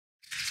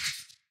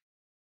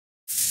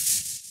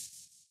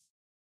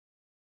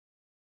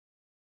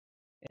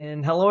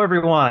And hello,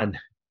 everyone.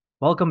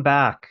 Welcome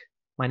back.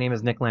 My name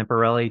is Nick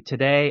Lamparelli.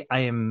 Today, I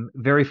am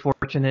very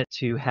fortunate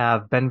to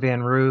have Ben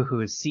Van Roo, who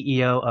is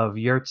CEO of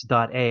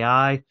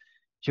Yurts.ai,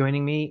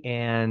 joining me.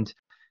 And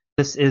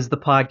this is the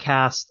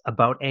podcast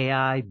about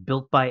AI,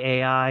 built by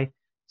AI.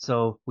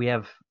 So we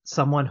have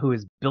someone who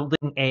is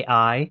building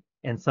AI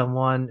and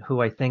someone who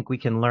I think we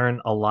can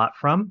learn a lot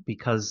from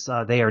because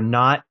they are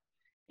not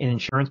an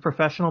insurance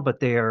professional, but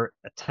they are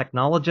a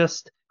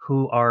technologist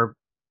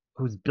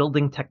who's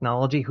building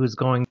technology, who's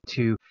going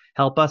to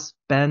help us.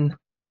 Ben,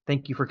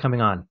 thank you for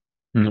coming on.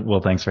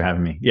 Well, thanks for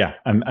having me. Yeah,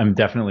 I'm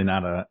definitely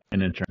not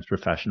an insurance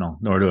professional,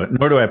 nor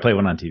do I play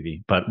one on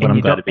TV. But And I'm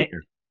you glad don't to be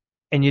here.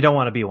 and you don't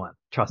want to be one.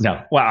 Trust No,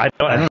 me. well, I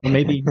don't know.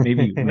 Maybe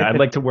I'd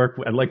like to work.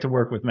 I'd like to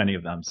work with many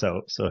of them.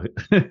 So so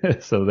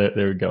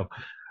there we go.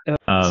 So,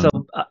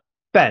 Um,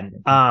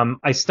 Ben,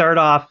 I start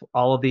off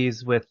all of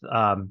these with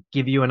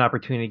give you an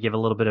opportunity to give a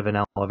little bit of an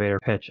elevator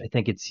pitch. I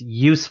think it's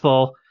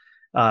useful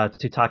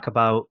to talk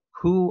about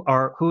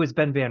who is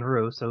Ben Van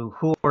Roo. So,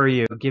 who are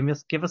you? Give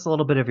us a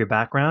little bit of your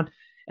background,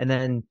 and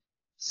then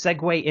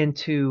segue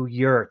into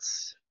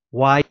Yurts.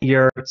 Why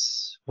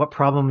Yurts? What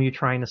problem are you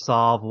trying to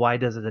solve? Why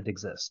does it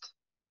exist?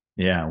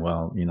 yeah,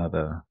 well,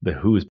 the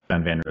Who's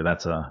Ben Vander.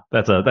 That's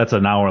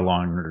an hour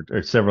long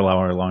or several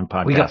hour long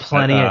We got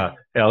podcast.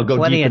 But I'll go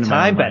plenty deep of into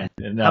my own time, Ben. mind.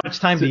 And, How much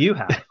time so, do you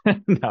have?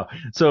 no.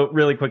 So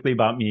really quickly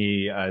about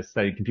me, I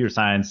studied computer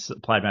science,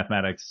 applied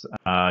mathematics,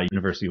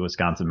 University of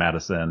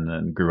Wisconsin-Madison,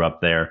 and grew up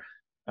there.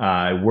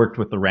 I worked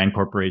with the RAND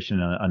Corporation,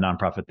 a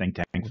nonprofit think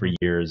tank, for Mhm.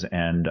 years,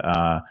 and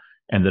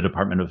the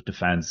Department of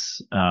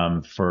Defense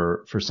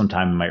for some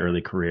time in my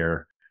early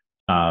career.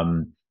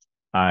 Um,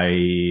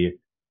 I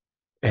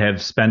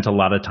have spent a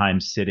lot of time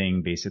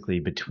sitting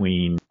basically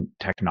between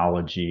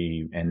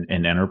technology and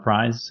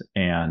enterprise,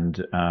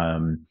 and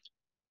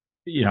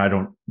I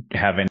don't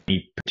have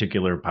any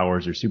particular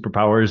powers or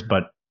superpowers,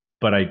 but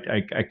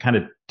I kind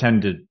of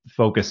tend to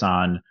focus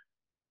on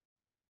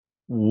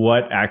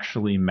what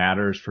actually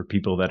matters for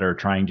people that are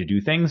trying to do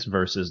things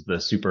versus the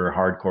super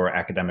hardcore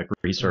academic Mhm.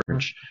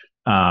 research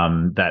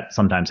that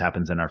sometimes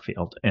happens in our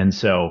field. And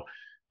so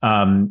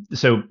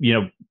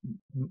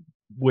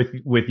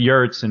with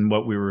Yurts and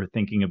what we were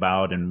thinking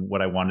about and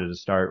what I wanted to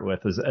start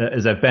with is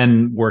as I've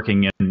been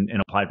working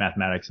in applied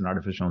mathematics and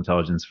artificial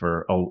intelligence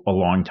for a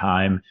long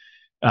time,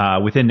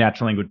 within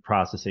natural language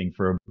processing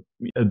for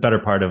a better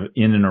part of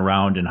in and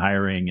around and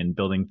hiring and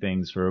building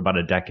things for about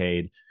a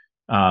decade.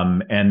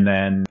 And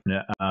then,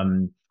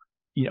 um,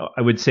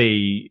 I would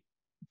say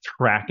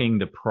tracking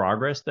the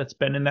progress that's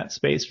been in that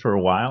space for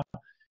a while,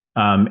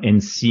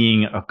 and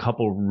seeing a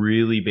couple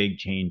really big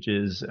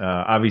changes.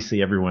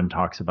 Obviously, everyone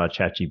talks about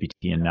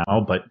ChatGPT and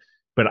now, but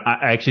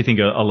I actually think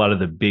a lot of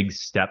the big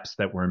steps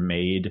that were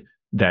made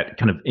that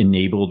kind of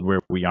enabled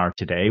where we are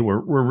today were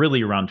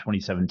really around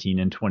 2017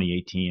 and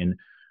 2018.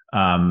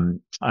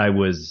 I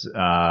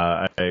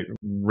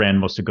ran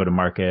most of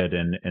go-to-market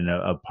and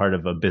a part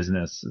of a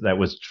business that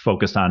was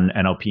focused on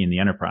NLP in the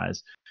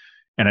enterprise.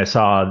 And I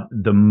saw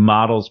the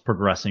models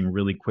progressing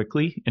really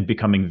quickly and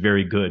becoming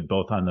very good,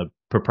 both on the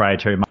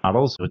proprietary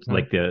models, which Mhm.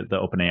 like the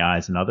open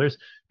AIs and others,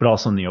 but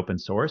also in the open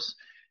source.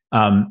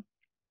 Um,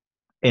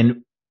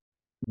 and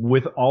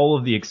with all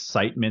of the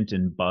excitement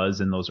and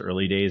buzz in those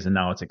early days, and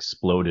now it's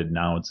exploded.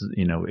 Now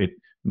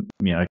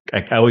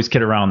I always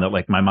kid around that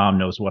like my mom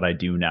knows what I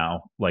do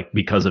now, like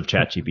because of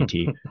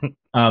ChatGPT.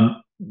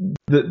 Um,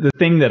 the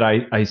thing that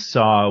I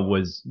saw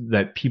was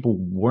that people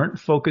weren't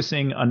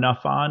focusing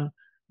enough on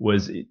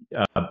was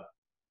uh,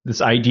 this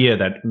idea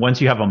that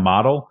once you have a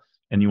model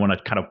and you want to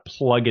kind of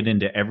plug it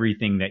into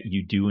everything that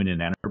you do in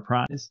an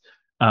enterprise,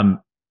 um,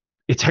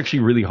 it's actually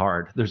really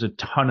hard. There's a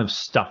ton of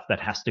stuff that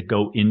has to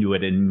go into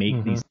it and make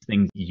Mhm. these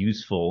things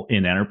useful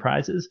in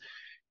enterprises.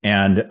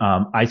 And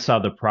I saw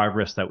the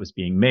progress that was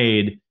being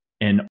made,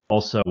 and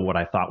also what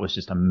I thought was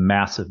just a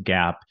massive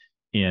gap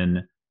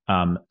in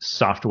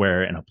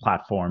software and a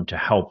platform to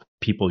help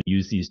people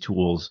use these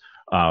tools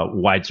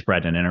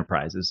widespread in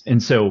enterprises.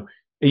 And so,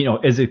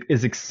 as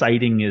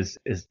exciting as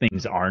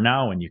things are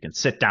now, and you can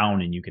sit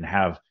down and you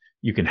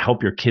can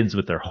help your kids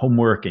with their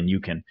homework, and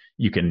you can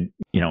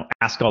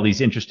ask all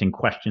these interesting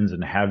questions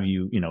and have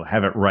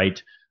it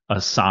write a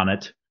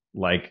sonnet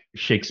like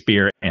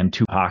Shakespeare and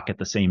Tupac at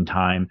the same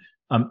time.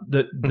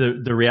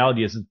 The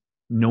reality is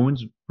no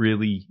one's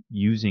really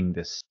using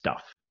this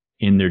stuff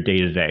in their day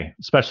to day,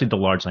 especially the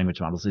large language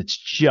models. It's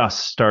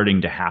just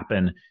starting to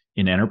happen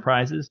in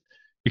enterprises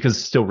because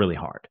it's still really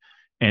hard.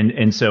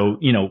 And so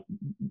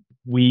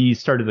we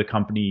started the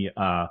company.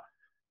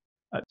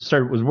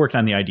 Started was working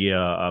on the idea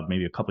of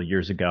maybe a couple of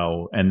years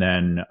ago, and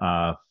then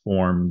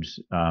formed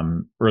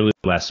early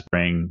last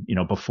spring.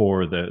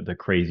 Before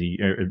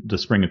the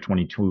spring of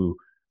 22,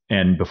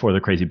 and before the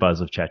crazy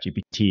buzz of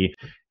ChatGPT.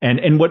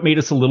 And what made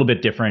us a little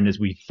bit different is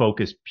we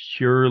focused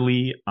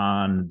purely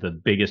on the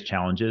biggest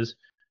challenges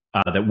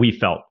that we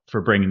felt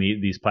for bringing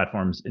these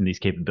platforms and these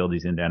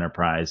capabilities into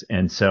enterprise.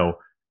 And so,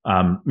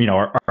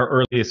 our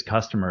earliest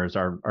customers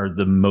are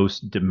the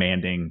most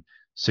demanding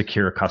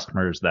secure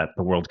customers that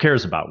the world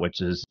cares about,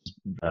 which is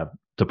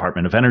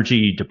Department of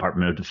Energy,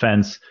 Department of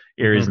Defense,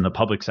 areas in the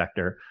public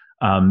sector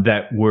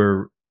that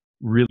were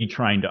really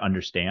trying to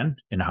understand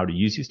and how to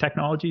use these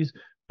technologies,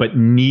 but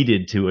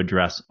needed to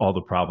address all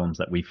the problems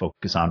that we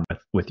focus on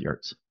with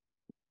Yurts.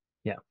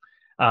 Yeah.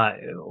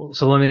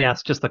 So let me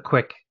ask just a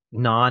quick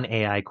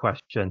non-AI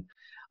question.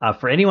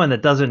 For anyone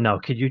that doesn't know,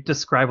 could you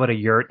describe what a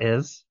yurt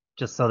is,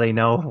 just so they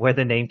know where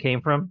the name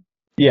came from?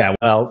 Yeah,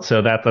 well,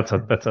 so that's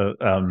a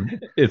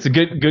it's a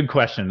good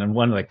question, and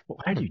one like,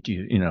 why do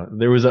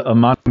there was a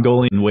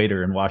Mongolian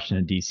waiter in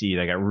Washington D.C.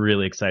 that got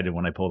really excited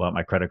when I pulled out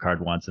my credit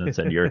card once and it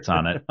said Yurts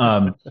on it.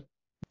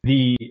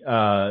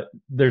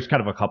 There's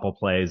kind of a couple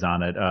plays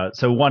on it.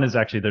 So one is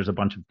actually there's a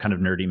bunch of kind of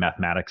nerdy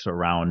mathematics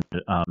around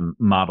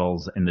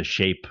models and the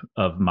shape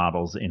of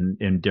models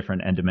in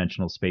different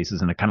n-dimensional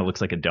spaces, and it kind of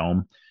looks like a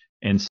dome.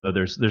 And so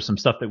there's some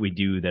stuff that we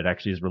do that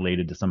actually is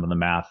related to some of the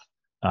math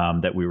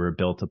that we were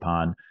built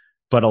upon.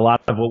 But a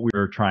lot of what we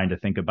were trying to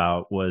think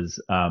about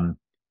was I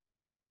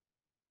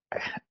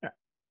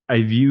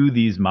view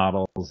these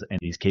models and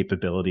these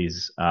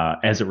capabilities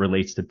as it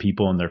relates to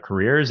people and their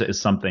careers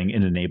as something,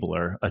 an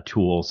enabler, a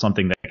tool,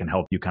 something that can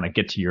help you kind of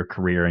get to your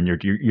career and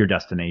your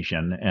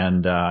destination.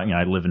 And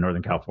I live in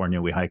Northern California.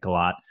 We hike a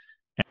lot,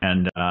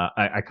 and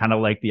I kind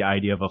of like the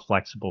idea of a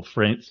flexible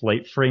framework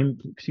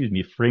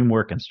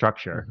and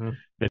structure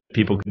that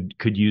people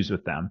could use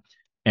with them.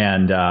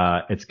 And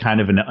it's kind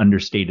of an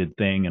understated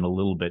thing and a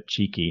little bit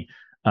cheeky,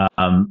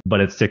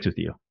 but it sticks with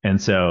you. And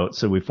so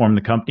we formed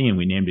the company and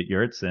we named it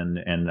Yurts, and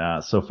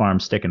so far I'm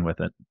sticking with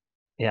it.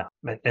 Yeah,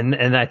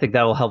 and I think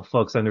that will help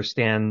folks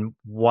understand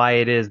why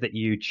it is that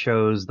you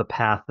chose the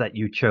path that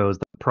you chose,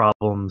 the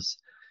problem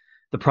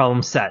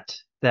set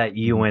that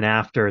you went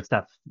after. It's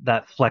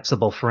that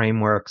flexible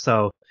framework.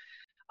 So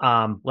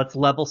let's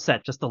level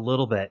set just a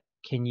little bit.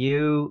 Can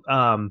you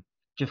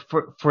just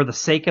for the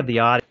sake of the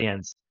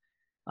audience,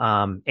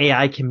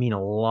 AI can mean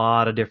a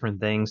lot of different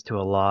things to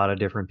a lot of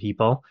different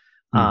people.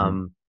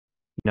 We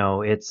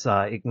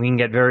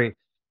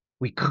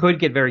could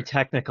get very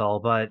technical,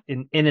 but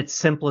in its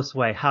simplest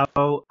way,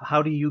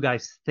 how do you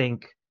guys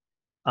think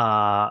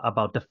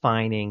about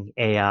defining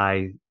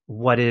AI?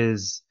 What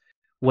is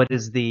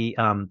the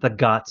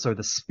guts or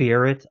the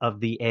spirit of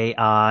the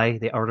AI,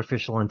 the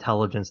artificial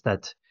intelligence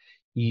that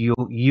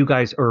you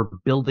guys are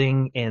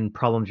building and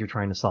problems you're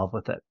trying to solve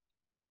with it?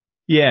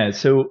 Yeah,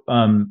 so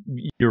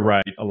you're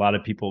right. A lot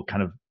of people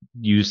kind of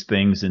use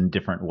things in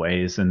different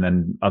ways, and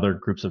then other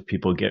groups of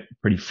people get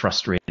pretty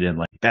frustrated,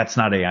 like that's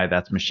not AI,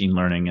 that's machine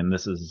learning, and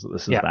this is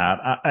that.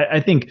 I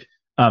think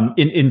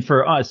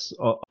for us,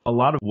 a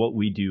lot of what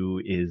we do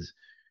is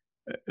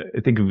I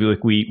think of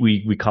like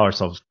we call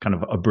ourselves kind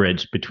of a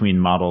bridge between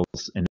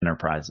models and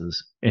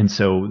enterprises. And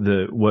so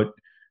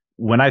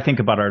when I think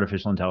about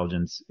artificial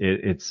intelligence,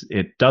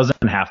 it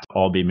doesn't have to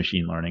all be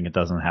machine learning. It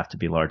doesn't have to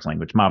be large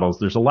language models.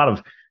 There's a lot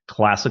of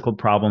classical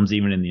problems,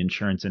 even in the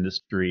insurance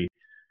industry.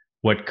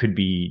 What could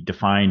be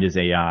defined as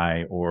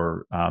AI,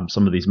 or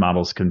some of these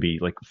models can be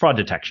like fraud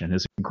detection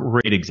is a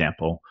great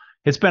example.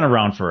 It's been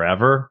around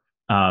forever,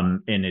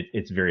 and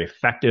it's very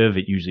effective.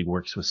 It usually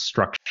works with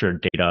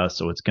structured data,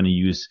 so it's going to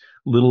use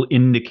little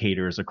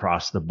indicators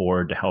across the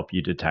board to help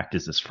you detect,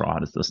 is this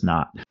fraud, is this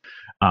not?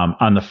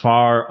 On the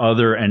far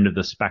other end of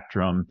the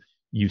spectrum,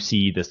 you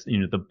see this,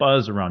 the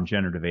buzz around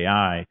generative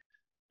AI.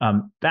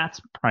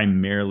 That's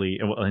primarily,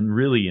 and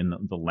really in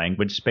the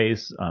language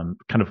space,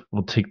 kind of,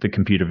 we'll take the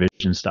computer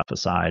vision stuff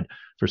aside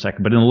for a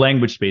second, but in the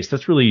language space,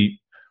 that's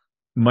really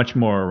much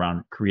more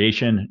around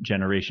creation,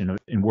 generation,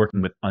 and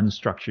working with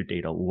unstructured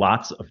data,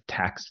 lots of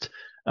text.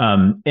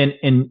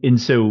 And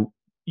so,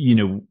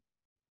 you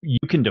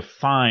can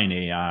define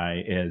AI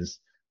as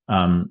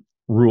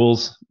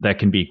rules that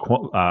can be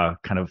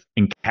kind of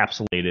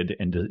encapsulated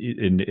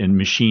in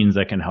machines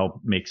that can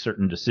help make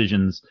certain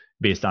decisions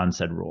based on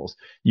said rules.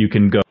 You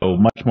can go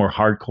much more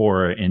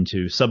hardcore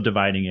into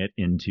subdividing it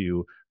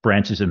into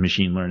branches of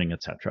machine learning,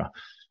 et cetera.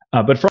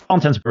 But for all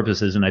intents and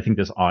purposes, and I think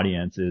this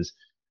audience is,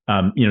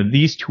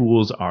 these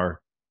tools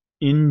are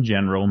in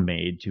general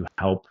made to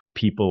help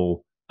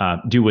people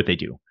do what they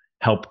do,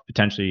 help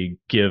potentially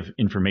give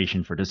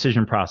information for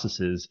decision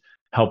processes,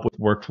 help with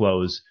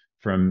workflows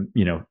from,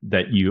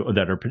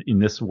 that are in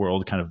this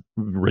world kind of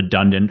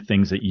redundant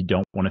things that you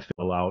don't want to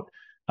fill out.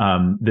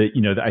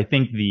 I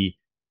think the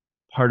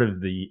part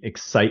of the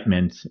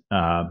excitement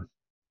and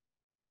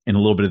a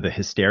little bit of the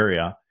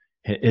hysteria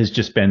has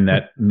just been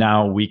that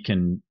now we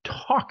can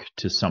talk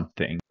to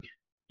something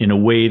in a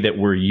way that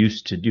we're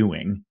used to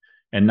doing,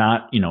 and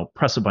not,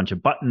 press a bunch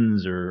of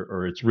buttons,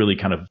 or it's really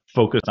kind of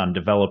focused on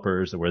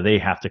developers where they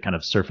have to kind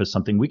of surface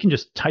something. We can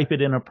just type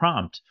it in a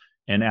prompt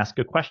and ask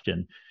a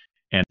question,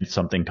 and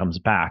something comes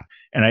back.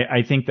 And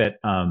I think that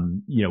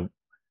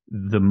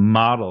the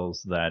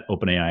models that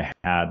OpenAI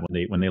had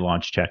when they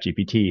launched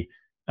ChatGPT,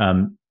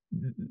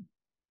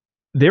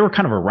 they were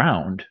kind of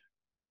around,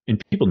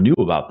 and people knew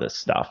about this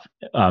stuff,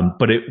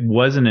 but it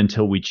wasn't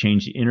until we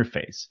changed the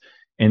interface.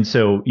 And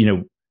so,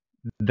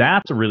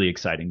 that's a really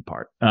exciting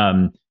part.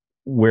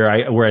 Where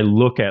I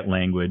look at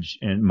language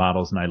and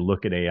models and I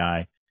look at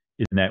AI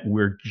in that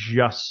we're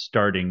just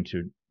starting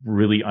to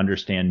really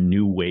understand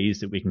new ways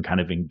that we can kind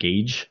of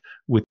engage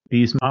with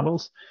these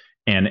models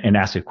and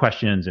ask it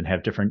questions and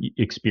have different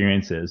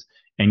experiences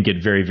and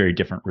get very, very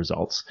different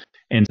results.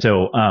 And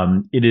so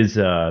it is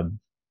there's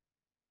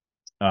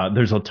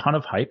a ton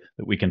of hype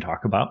that we can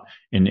talk about,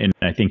 and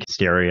I think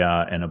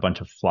hysteria and a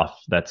bunch of fluff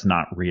that's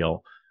not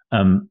real.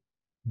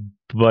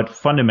 But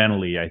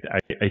fundamentally, I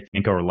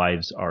think our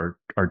lives are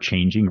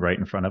changing right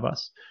in front of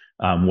us,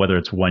 whether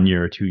it's 1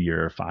 year or 2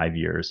 year or 5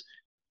 years,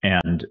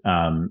 and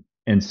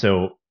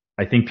so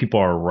I think people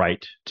are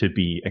right to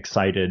be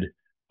excited,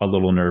 a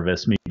little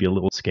nervous, maybe a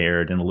little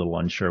scared, and a little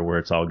unsure where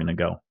it's all going to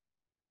go.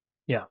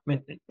 Yeah,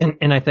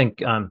 and I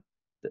think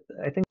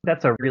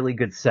that's a really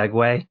good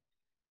segue.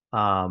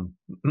 Um,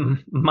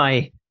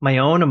 my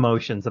own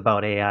emotions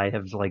about AI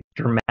have like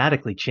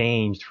dramatically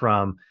changed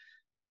from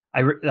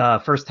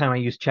first time I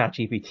used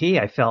ChatGPT,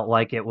 I felt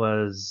like it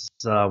was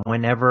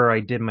whenever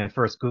I did my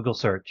first Google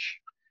search,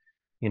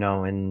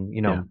 and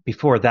Yeah.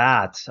 before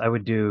that, I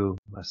would do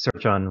a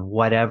search on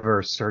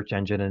whatever search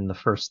engine, and the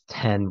first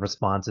 10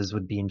 responses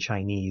would be in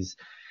Chinese,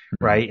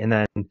 Mhm. right? And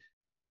then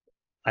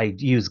I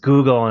use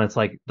Google, and it's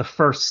like the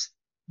first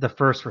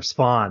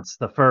response,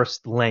 the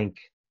first link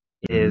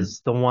Mhm.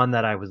 is the one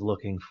that I was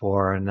looking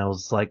for, and I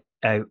was like,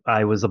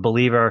 I was a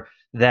believer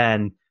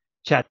then.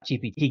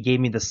 ChatGPT gave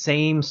me the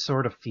same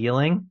sort of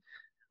feeling.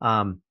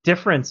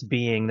 Difference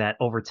being that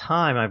over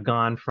time I've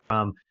gone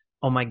from,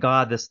 oh my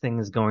God, this thing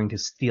is going to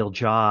steal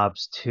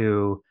jobs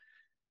to,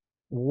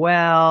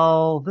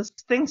 well, this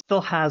thing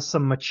still has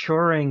some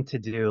maturing to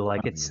do.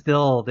 Like Yeah.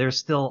 there's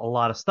still a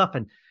lot of stuff.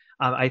 And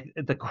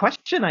the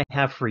question I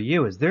have for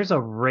you is there's a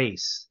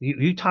race.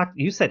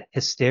 You said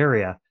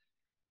hysteria.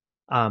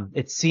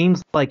 It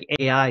seems like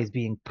AI is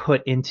being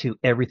put into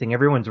everything.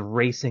 Everyone's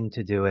racing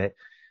to do it.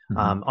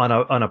 Mhm.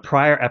 On a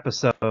prior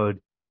episode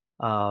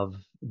of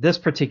this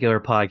particular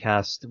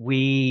podcast,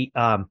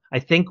 I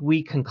think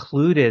we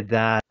concluded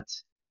that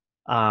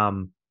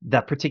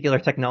that particular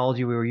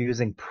technology we were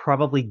using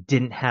probably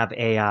didn't have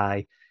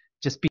AI,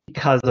 just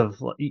because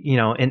of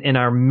in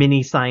our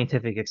mini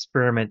scientific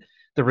experiment,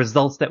 the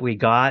results that we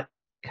got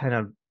kind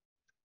of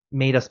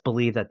made us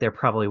believe that there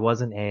probably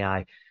wasn't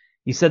AI.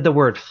 You said the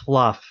word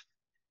fluff.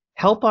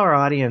 Help our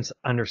audience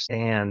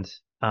understand,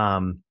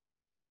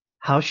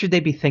 how should they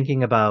be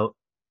thinking about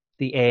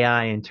the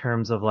AI in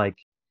terms of like,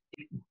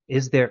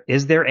 is there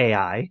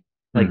AI?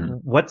 Like Mhm.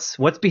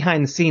 what's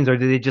behind the scenes, or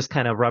do they just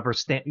kind of rubber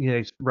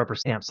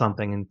stamp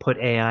something and put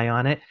AI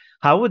on it?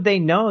 How would they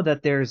know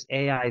that there's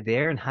AI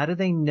there, and how do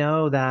they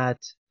know that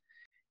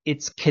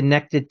it's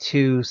connected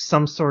to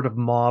some sort of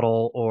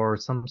model or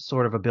some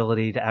sort of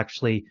ability to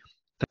actually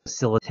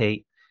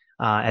facilitate,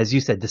 as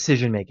you said,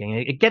 decision making?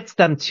 It gets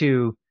them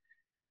to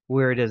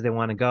where it is they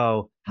want to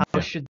go. How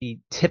Yeah. should the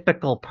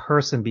typical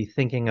person be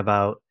thinking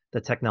about the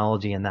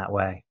technology in that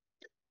way?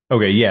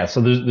 Okay, yeah.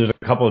 So there's a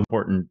couple of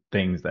important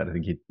things that I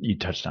think you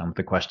touched on with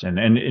the question,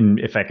 and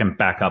if I can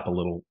back up a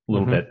little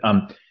Hmm. bit,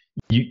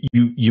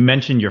 you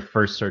mentioned your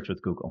first search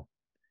with Google,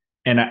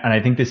 and I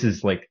think this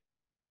is like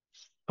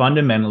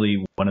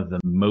fundamentally one of the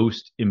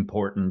most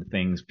important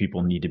things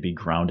people need to be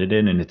grounded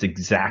in, and it's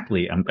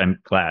exactly. I'm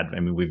glad. I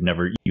mean,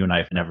 you and I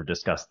have never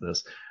discussed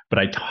this, but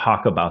I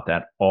talk about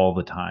that all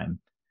the time.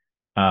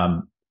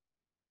 Um,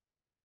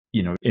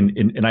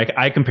 and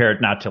I compare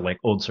it not to like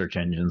old search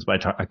engines,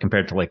 but I compare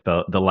it to like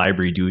the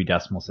library Dewey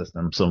Decimal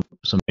System. So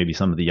maybe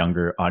some of the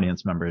younger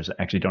audience members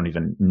actually don't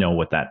even know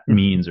what that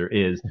means or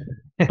is.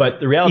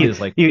 But the reality you, is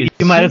like you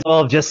might as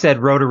well have just said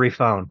rotary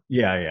phone.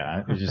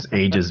 yeah, it just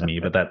ages me,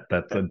 but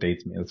that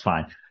dates me. That's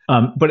fine.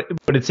 But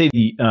it's say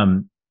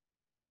the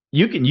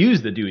you can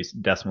use the Dewey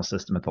Decimal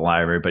System at the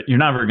library, but you're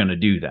never going to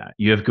do that.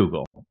 You have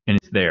Google, and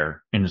it's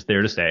there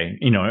to stay,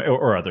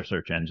 or other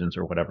search engines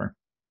or whatever.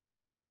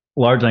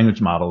 Large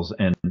language models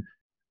and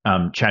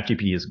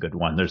ChatGPT is a good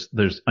one.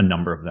 There's a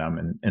number of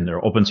them, and there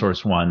are open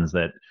source ones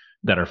that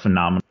are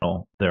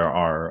phenomenal. There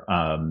are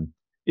and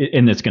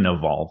it's going to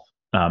evolve,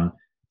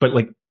 but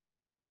like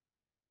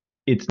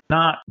it's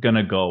not going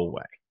to go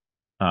away.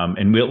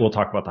 And we'll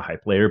talk about the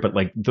hype later, but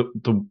like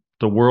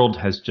the world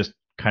has just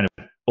kind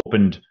of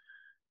opened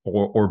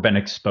or been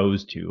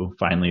exposed to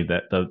finally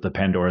that the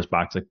Pandora's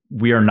box. Like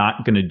we are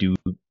not going to do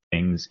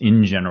things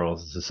in general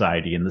as a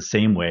society in the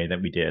same way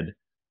that we did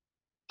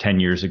 10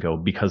 years ago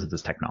because of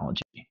this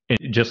technology.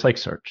 Just like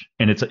search.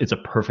 And it's a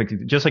perfect,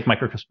 just like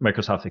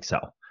Microsoft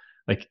Excel.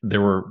 Like there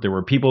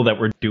were people that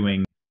were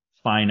doing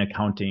fine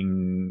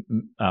accounting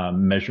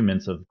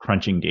measurements of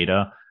crunching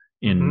data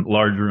in Hmm.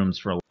 large rooms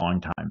for a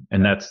long time,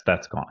 and that's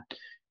gone.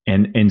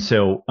 And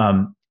so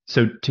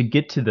to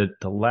get to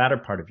the latter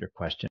part of your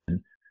question,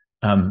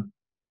 um,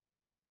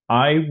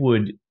 I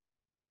would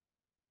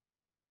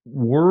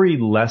worry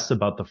less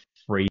about the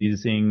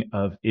phrasing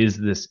of is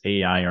this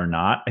AI or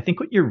not. I think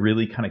what you're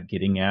really kind of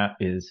getting at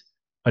is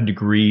a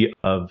degree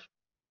of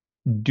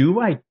do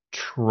I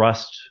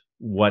trust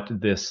what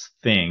this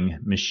thing,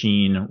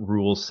 machine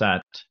rule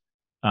set,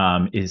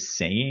 is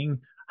saying?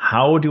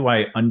 How do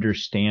I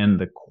understand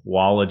the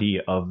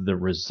quality of the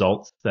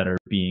results that are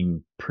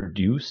being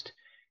produced?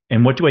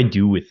 And what do I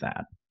do with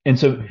that? And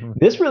so Hmm.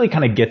 this really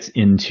kind of gets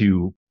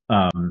into,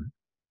 and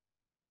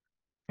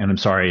I'm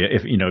sorry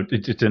if,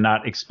 to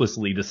not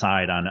explicitly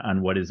decide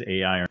on what is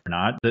AI or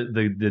not.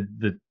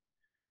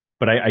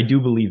 But I do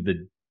believe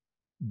that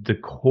the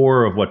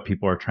core of what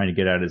people are trying to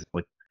get at is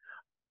like,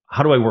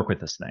 how do I work with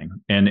this thing?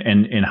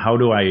 And how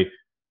do I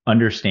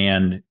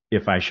understand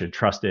if I should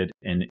trust it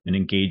and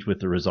engage with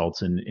the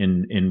results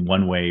in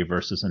one way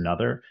versus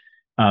another?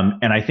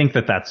 And I think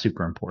that that's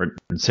super important.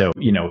 And so,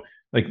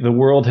 like the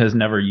world has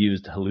never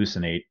used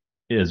hallucinate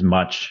as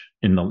much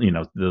in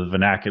the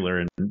vernacular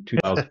in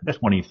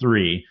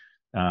 2023,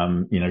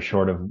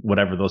 short of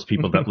whatever those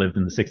people that lived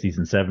in the 60s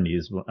and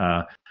 70s.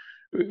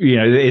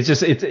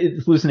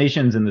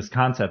 Hallucinations in this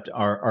concept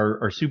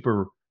are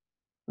super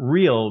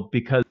real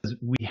because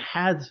we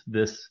had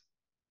this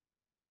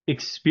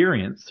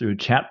experience through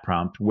chat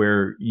prompt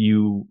where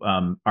you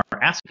are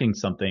asking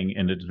something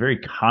and it's very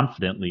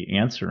confidently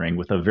answering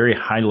with a very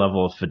high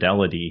level of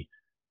fidelity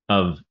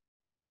of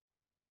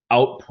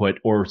output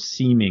or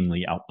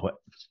seemingly output.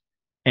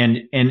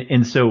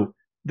 And so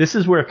this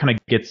is where it kind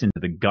of gets into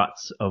the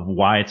guts of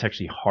why it's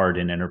actually hard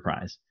in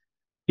enterprise.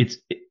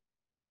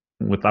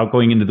 Without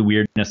going into the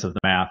weirdness of the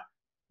math,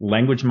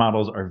 language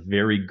models are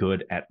very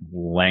good at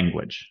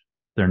language.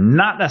 They're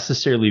not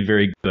necessarily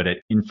very good at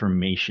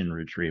information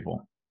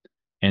retrieval.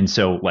 And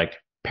so, like,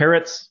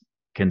 parrots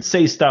can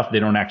say stuff, they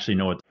don't actually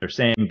know what they're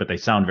saying, but they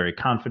sound very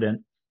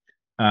confident.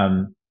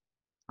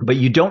 But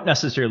you don't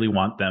necessarily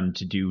want them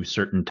to do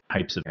certain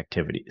types of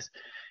activities.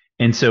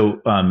 And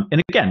so,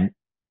 and again,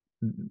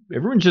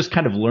 everyone's just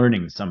kind of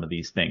learning some of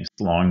these things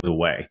along the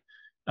way.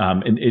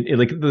 And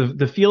like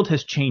the field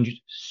has changed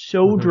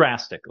so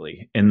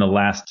drastically in the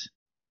last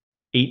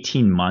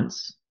 18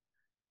 months.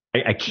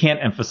 I can't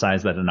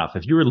emphasize that enough.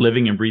 If you were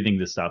living and breathing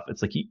this stuff,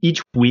 it's like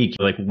each week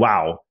you're like,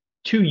 wow,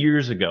 2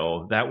 years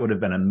ago, that would have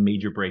been a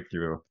major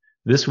breakthrough.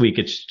 This week,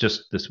 it's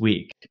just this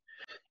week.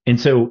 And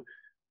so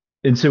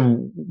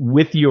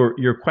with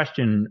your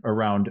question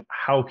around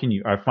how can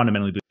you,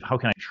 fundamentally, how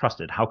can I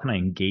trust it? How can I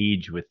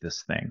engage with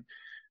this thing?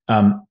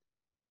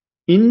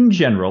 In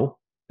general,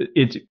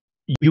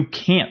 you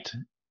can't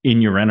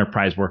in your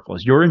enterprise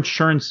workflows. Your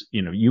insurance,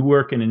 you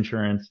work in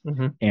insurance,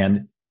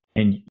 and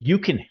you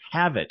can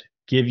have it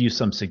give you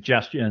some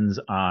suggestions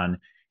on,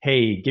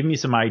 hey, give me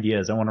some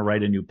ideas. I want to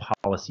write a new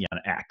policy on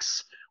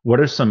X.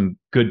 What are some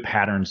good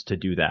patterns to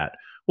do that?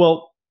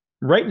 Well,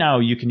 right now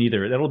you can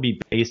that'll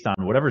be based on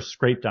whatever's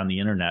scraped on the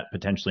internet,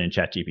 potentially in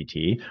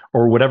ChatGPT,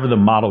 or whatever the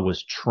model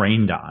was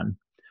trained on.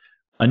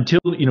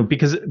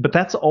 But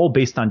that's all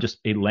based on just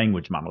a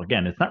language model.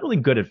 Again, it's not really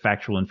good at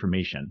factual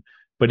information,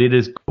 but it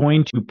is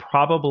going to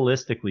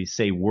probabilistically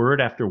say word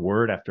after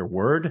word after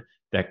word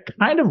that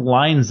kind of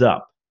lines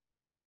up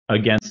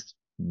against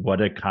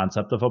what a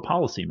concept of a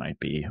policy might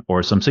be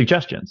or some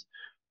suggestions.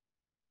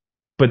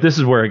 But this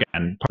is where,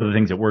 again, part of the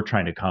things that we're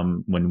trying to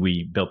come when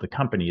we built the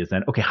company is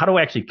then, okay, how do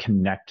I actually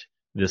connect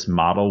this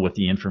model with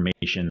the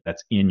information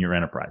that's in your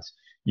enterprise?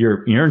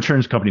 Your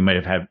insurance company might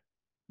have had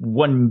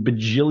 1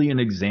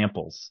 bajillion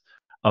examples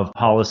of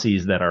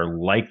policies that are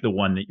like the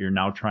one that you're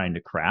now trying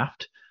to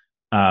craft.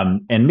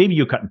 And maybe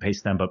you cut and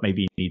paste them, but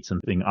maybe you need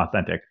something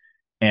authentic.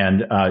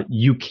 And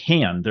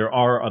there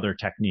are other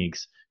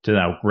techniques to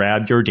now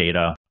grab your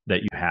data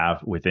that you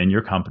have within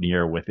your company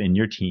or within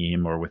your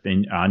team or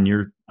on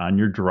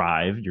your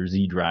drive, your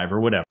Z drive or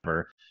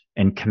whatever,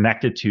 and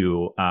connect it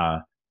to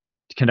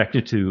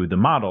the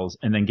models,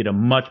 and then get a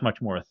much,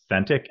 much more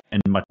authentic and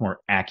much more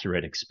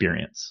accurate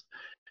experience.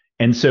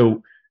 And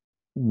so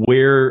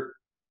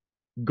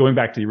going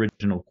back to the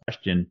original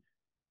question,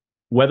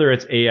 whether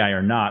it's AI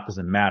or not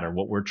doesn't matter.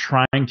 What we're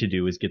trying to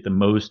do is get the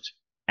most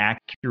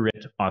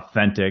accurate,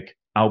 authentic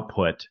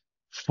output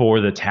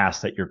for the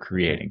task that you're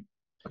creating.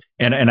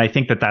 And I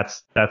think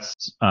that's what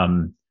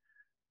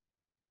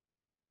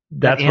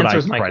I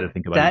try to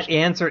think about. That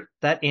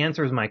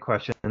answers my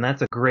question, and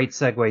that's a great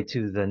segue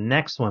to the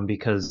next one,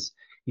 because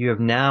you have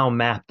now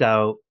mapped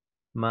out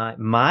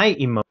my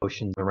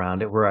emotions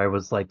around it, where I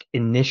was like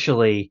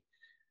initially,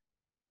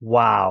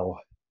 wow,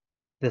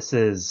 this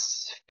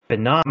is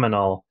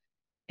phenomenal.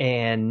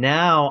 And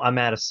now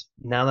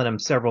now that I'm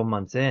several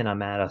months in,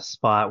 I'm at a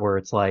spot where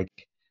it's like,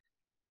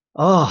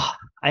 oh,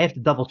 I have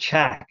to double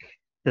check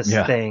this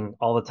thing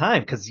all the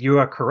time, because you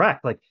are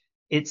correct. Like,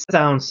 it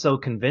sounds so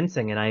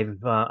convincing, and I've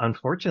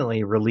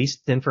unfortunately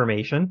released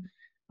information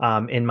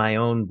in my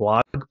own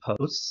blog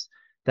posts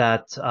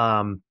that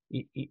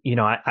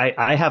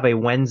I have a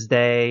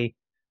Wednesday,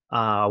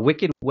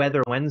 Wicked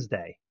Weather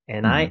Wednesday,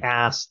 and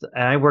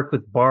I worked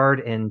with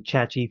Bard and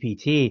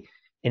ChatGPT,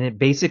 and it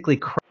basically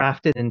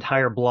crafted an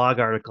entire blog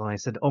article. And I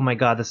said, oh my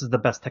God, this is the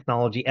best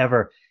technology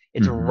ever.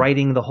 It's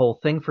writing the whole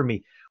thing for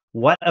me.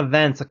 What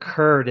events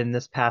occurred in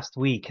this past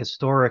week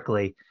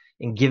historically,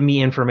 and give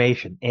me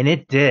information. And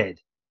it did.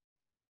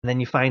 And then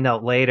you find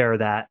out later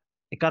that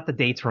it got the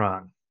dates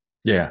wrong.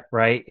 Yeah.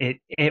 Right.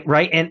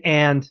 Right.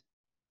 And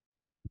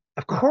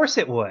of course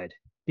it would,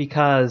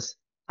 because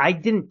I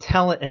didn't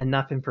tell it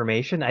enough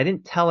information. I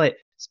didn't tell it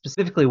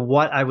specifically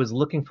what I was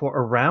looking for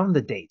around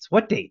the dates.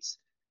 What dates?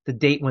 the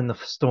date when the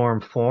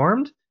storm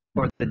formed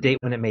or the Mhm. date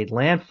when it made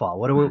landfall?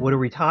 What are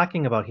we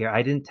talking about here?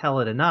 I didn't tell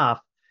it enough.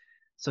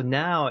 So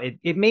now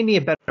it made me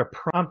a better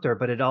prompter,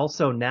 but it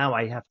also now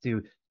I have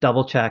to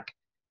double check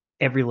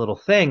every little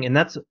thing. And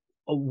that's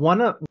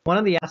one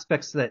of the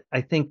aspects that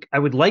I think I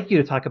would like you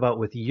to talk about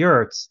with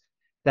Yurts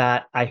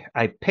that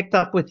I picked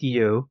up with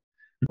you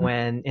Mhm.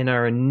 when in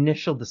our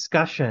initial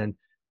discussion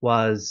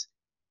was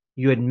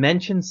you had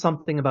mentioned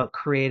something about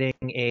creating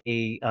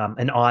a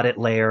an audit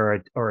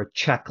layer or a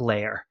check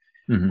layer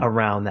Mhm.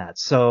 around that.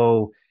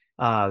 So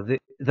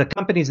the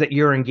companies that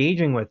you're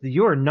engaging with,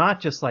 you're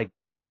not just like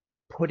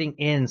putting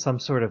in some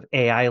sort of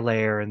AI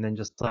layer and then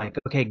just like,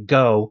 okay,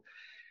 go.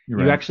 You're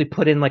You right. actually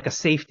put in like a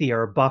safety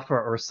or a buffer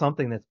or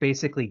something that's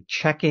basically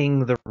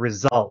checking the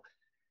result.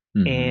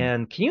 Mhm.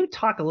 And can you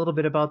talk a little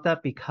bit about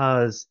that?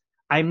 Because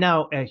I'm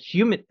now a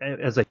human,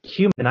 as a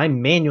human,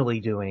 I'm manually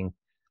doing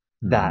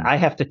that. Mhm. I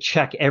have to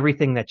check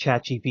everything that Yeah.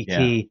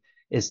 ChatGPT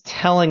is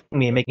telling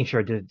me and making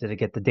sure did it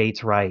get the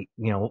dates right,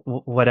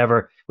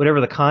 whatever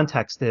the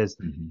context is.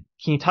 Mhm.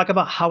 Can you talk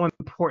about how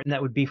important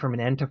that would be from an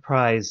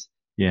enterprise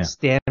Yeah.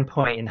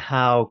 standpoint and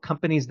how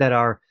companies that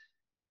are,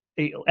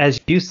 as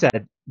you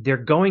said, they're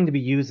going to be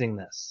using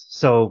this.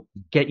 So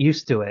get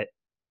used to it.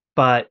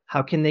 But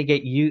how can they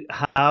get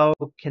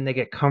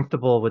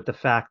comfortable with the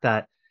fact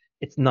that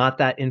it's not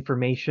that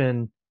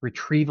information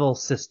retrieval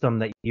system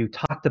that you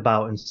talked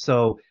about? And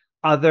so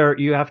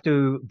you have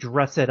to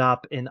dress it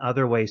up in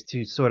other ways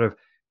to sort of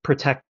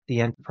protect the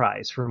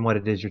enterprise from what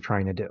it is you're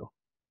trying to do.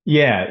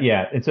 Yeah,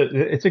 yeah.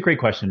 It's a great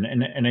question,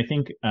 and I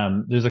think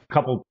there's a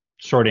couple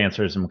short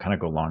answers and we'll kind of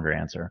go longer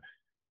answer.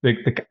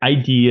 The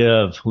idea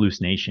of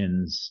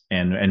hallucinations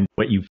and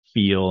what you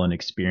feel and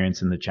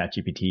experience in the chat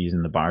GPTs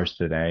and the bars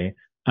today,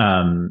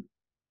 um,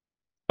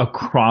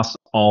 across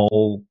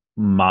all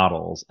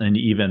models and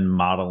even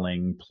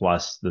modeling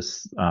plus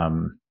this, I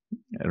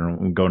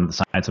don't know, go into the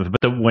science of it,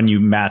 but when you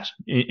match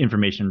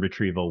information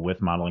retrieval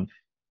with modeling,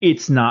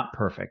 it's not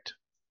perfect,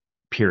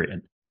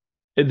 period.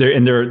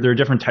 There are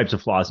different types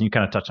of flaws, and you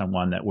kind of touch on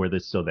one that where they're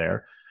still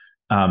there.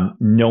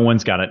 No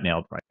one's got it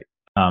nailed right.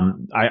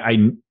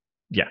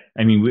 Yeah,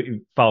 I mean,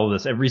 we follow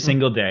this every Mm.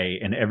 single day,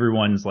 and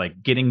everyone's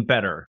like getting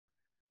better.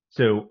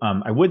 So,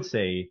 I would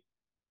say,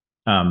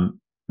 um,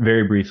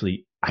 very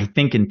briefly, I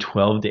think in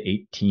 12 to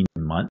 18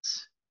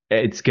 months,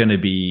 it's going to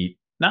be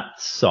not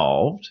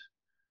solved,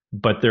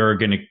 but we're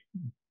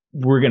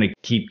going to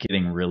keep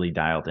getting really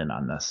dialed in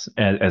on this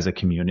as a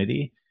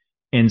community.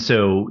 And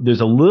so there's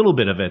a little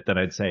bit of it that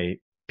I'd say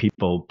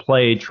people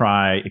play,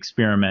 try,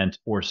 experiment,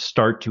 or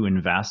start to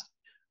invest,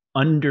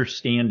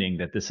 understanding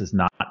that this is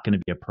not going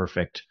to be a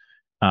perfect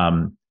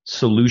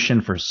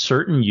solution for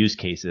certain use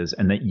cases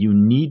and that you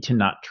need to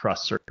not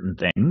trust certain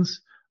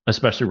things,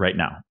 especially right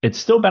now. It's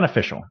still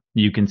beneficial.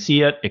 You can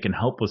see it, it can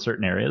help with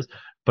certain areas,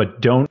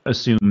 but don't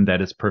assume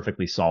that it's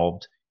perfectly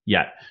solved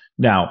yet.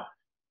 Now,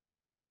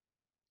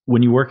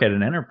 when you work at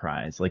an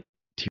enterprise, like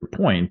to your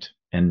point,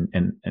 and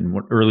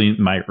what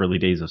my early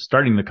days of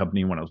starting the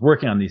company when I was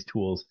working on these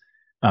tools,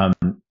 um,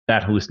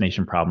 that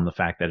hallucination problem, the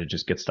fact that it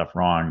just gets stuff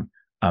wrong,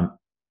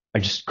 I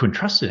just couldn't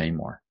trust it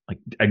anymore. Like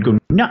I'd go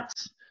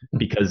nuts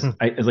because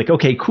I was like,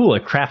 okay, cool,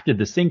 it crafted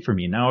this thing for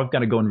me. Now I've got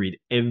to go and read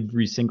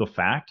every single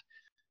fact.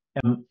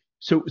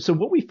 So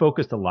what we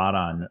focused a lot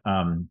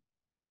on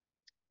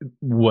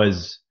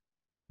was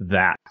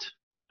that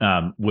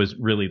was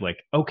really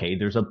like, okay,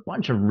 there's a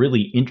bunch of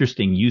really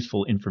interesting,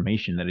 useful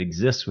information that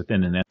exists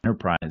within an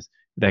enterprise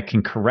that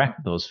can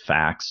correct those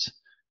facts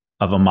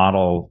of a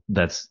model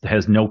that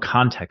has no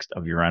context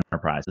of your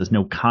enterprise. There's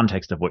no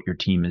context of what your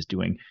team is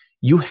doing.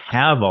 You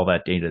have all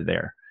that data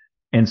there.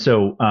 And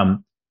so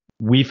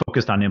we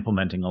focused on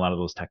implementing a lot of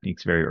those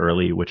techniques very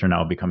early, which are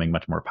now becoming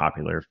much more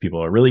popular. If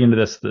people are really into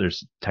this,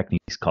 there's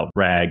techniques called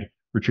RAG,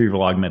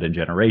 retrieval augmented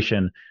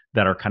generation,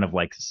 that are kind of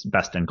like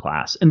best in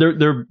class, and they're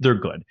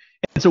good.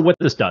 And so what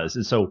this does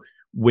is, so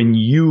when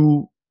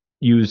you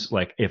use,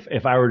 like,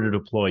 if I were to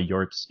deploy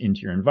Yurts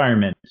into your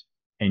environment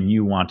and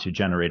you want to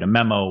generate a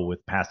memo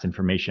with past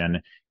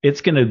information,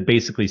 it's going to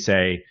basically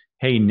say,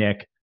 hey,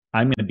 Nick,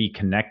 I'm going to be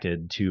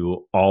connected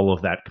to all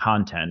of that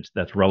content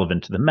that's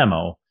relevant to the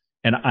memo,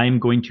 and I'm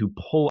going to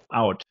pull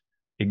out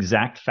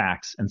exact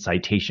facts and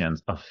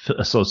citations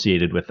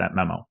associated with that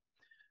memo.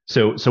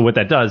 So what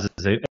that does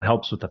is it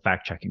helps with the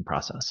fact checking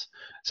process.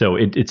 So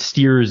it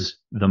steers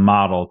the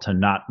model to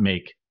not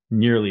make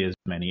nearly as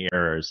many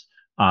errors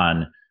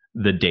on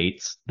the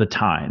dates, the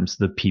times,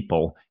 the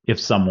people. If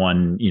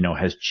someone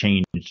has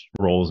changed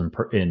roles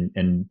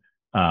in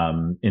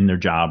their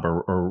job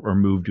or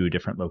moved to a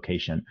different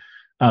location.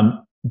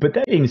 But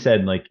that being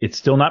said, like, it's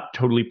still not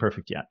totally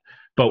perfect yet.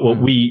 But what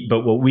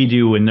we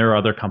do, and there are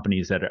other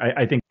companies that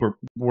I think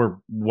we're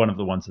one of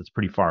the ones that's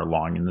pretty far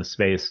along in this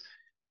space,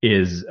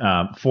 is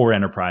for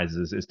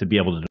enterprises, is to be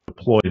able to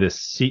deploy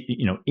this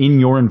in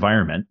your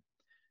environment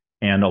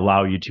and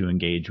allow you to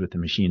engage with the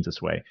machines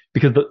this way.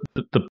 Because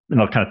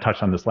and I'll kind of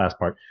touch on this last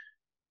part.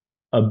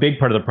 A big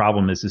part of the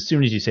problem is, as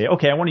soon as you say,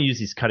 okay, I want to use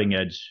these cutting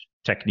edge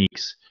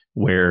techniques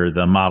where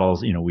the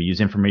models, we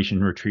use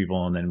information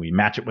retrieval and then we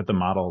match it with the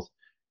models.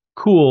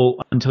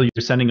 cool until you're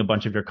sending a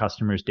bunch of your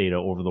customers' data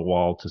over the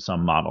wall to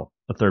some model,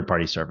 a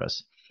third-party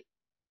service.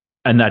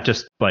 And that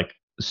just like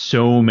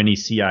so many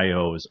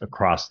CIOs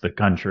across the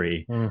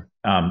country,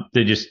 Mm.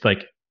 they just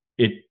like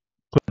it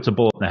puts a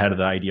bullet in the head of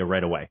the idea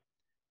right away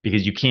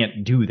because you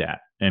can't do that.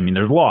 I mean,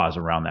 there's laws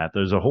around that.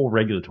 There's a whole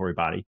regulatory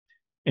body.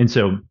 And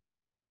so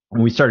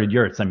when we started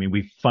Yurts, I mean,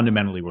 we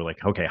fundamentally were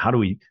like, okay, how do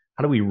we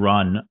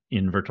run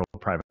in virtual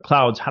private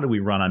clouds? How do we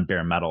run on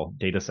bare metal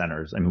data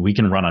centers? I mean, we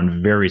can run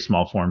on very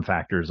small form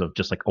factors of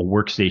just like a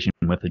workstation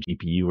with a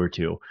GPU or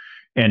two.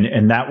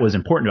 And that was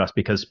important to us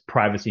because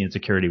privacy and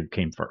security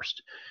came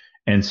first.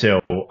 And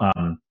so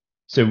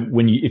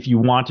if you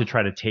want to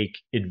try to take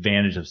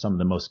advantage of some of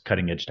the most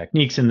cutting edge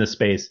techniques in this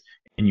space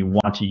and you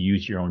want to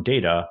use your own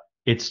data,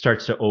 it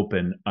starts to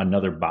open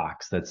another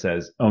box that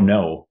says, oh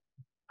no,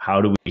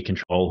 how do we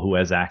control who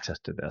has access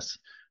to this?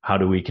 How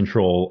do we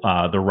control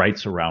the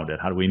rights around it?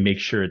 How do we make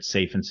sure it's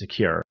safe and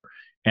secure?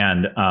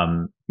 And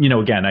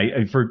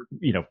again,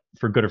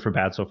 for good or for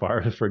bad so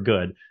far, for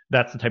good,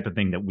 that's the type of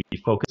thing that we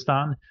focused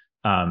on.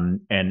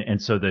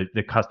 And so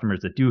the customers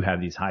that do have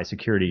these high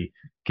security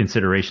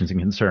considerations and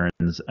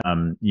concerns,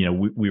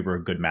 we were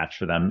a good match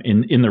for them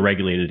in the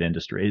regulated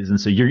industries. And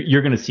so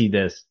you're going to see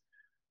this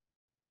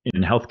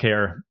in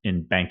healthcare,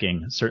 in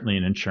banking, certainly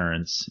in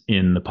insurance,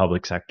 in the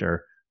public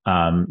sector,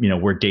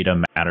 where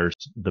data matters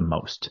the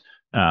most.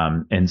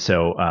 And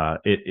so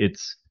it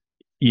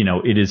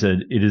is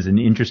an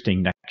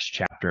interesting next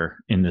chapter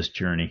in this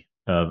journey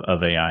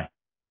of AI.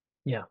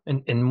 Yeah,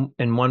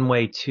 and one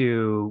way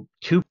to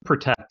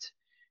protect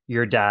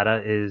your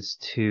data is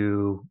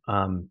to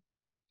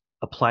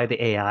apply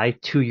the AI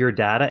to your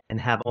data and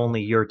have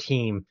only your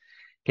team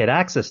get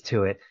access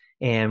to it.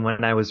 And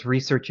when I was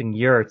researching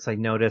Yurts, I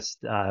noticed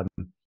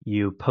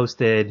you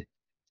posted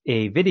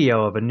a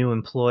video of a new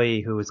employee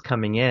who was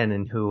coming in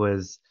and who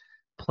was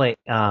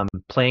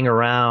playing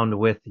around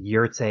with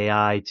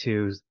Yurts.ai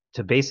to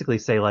basically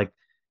say like,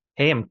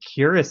 hey, I'm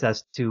curious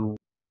as to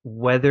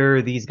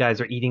whether these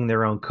guys are eating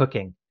their own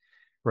cooking,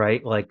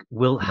 right? Like,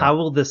 how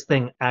will this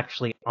thing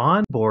actually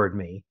onboard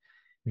me?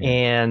 Yeah.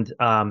 And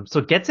so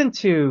it gets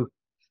into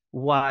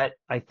what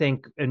I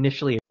think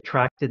initially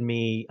attracted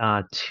me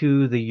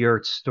to the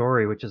Yurt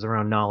story, which is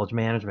around knowledge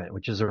management,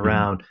 which is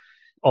around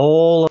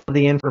all of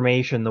the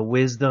information, the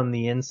wisdom,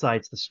 the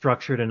insights, the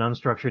structured and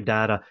unstructured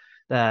data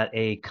that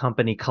a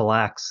company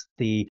collects,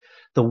 the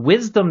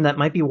wisdom that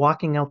might be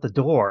walking out the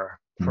door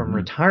from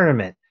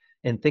retirement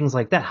and things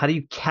like that. How do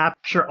you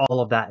capture all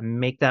of that and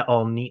make that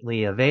all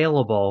neatly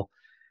available?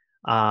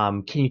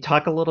 Can you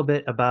talk a little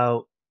bit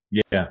about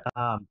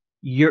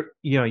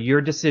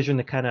your decision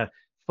to kind of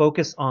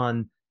focus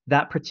on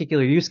that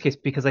particular use case?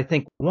 Because I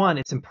think one,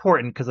 it's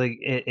important because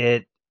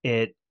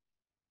it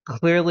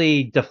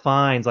clearly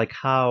defines like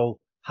how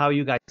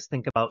you guys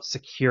think about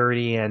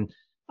security and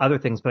other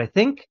things. But I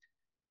think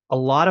a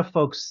lot of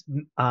folks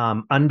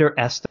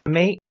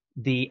underestimate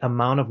the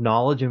amount of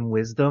knowledge and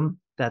wisdom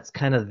that's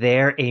kind of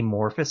there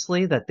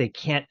amorphously that they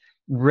can't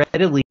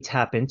readily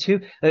tap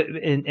into.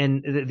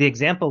 And the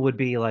example would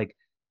be like,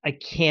 I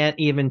can't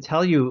even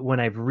tell you when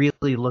I've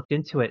really looked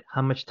into it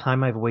how much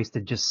time I've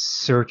wasted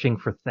just searching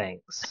for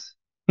things.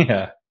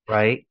 Yeah.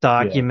 Right?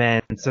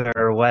 Documents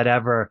or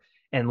whatever.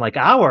 And like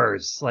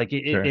hours, like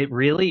it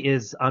really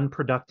is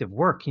unproductive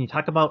work. Can you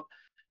talk about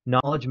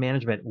knowledge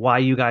management, why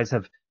you guys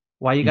are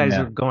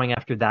going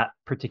after that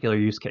particular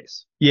use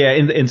case? Yeah,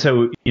 and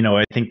so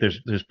I think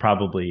there's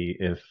probably,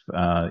 if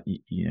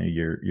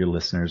your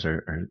listeners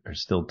are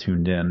still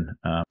tuned in,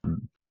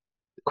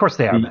 of course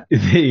they are.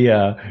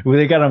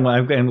 They got on.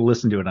 I'm going to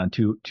listen to it on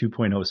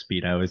 2.0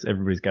 speed.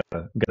 Everybody's got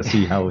to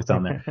see how it's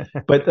on there.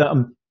 But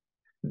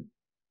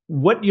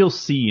what you'll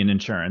see in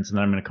insurance, and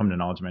then I'm going to come to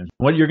knowledge management.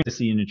 What you're going to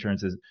see in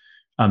insurance is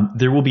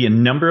there will be a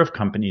number of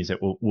companies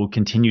that will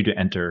continue to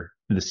enter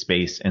the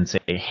space and say,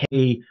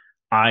 "Hey,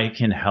 I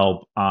can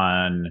help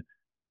on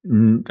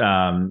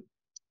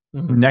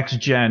next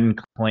gen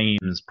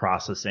claims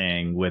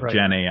processing with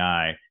Gen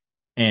AI."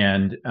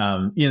 And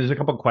there's a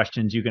couple of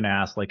questions you can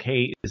ask, like,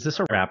 "Hey, is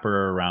this a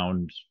wrapper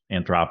around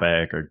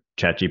Anthropic or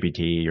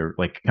ChatGPT, or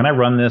like, can I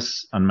run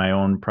this on my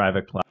own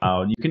private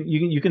cloud?"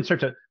 You can start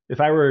to, if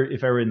I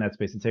were in that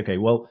space, and say, "Okay,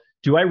 well,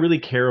 do I really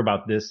care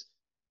about this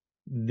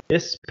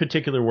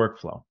particular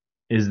workflow?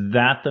 Is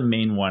that the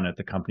main one at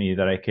the company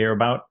that I care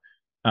about?"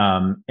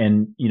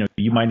 And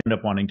you might end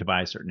up wanting to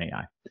buy a certain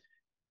AI.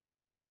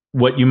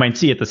 What you might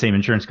see at the same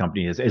insurance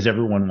company is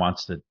everyone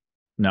wants to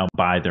now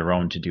buy their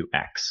own to do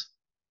X.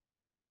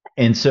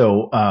 And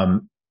so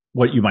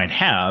what you might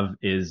have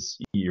is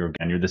you're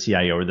the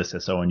CIO or the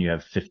CISO, and you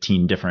have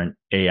 15 different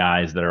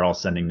AIs that are all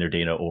sending their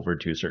data over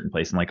to a certain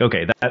place. And like,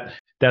 okay,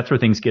 that's where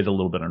things get a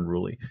little bit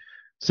unruly.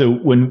 So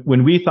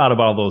when we thought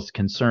about all those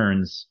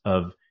concerns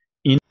of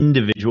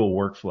individual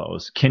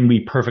workflows, can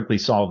we perfectly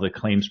solve the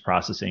claims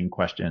processing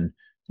question?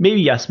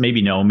 Maybe yes,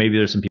 maybe no. Maybe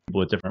there's some people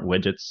with different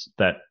widgets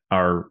that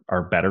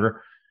are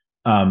better.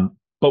 But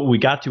what we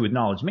got to with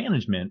knowledge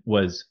management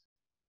was,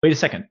 wait a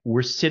second,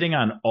 we're sitting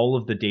on all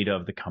of the data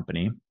of the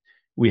company.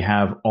 We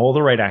have all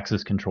the right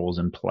access controls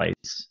in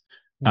place.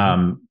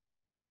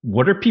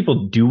 what are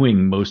people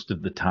doing most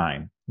of the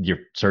time? You're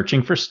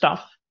searching for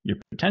stuff, you're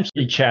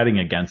potentially chatting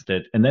against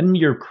it, and then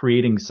you're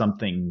creating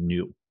something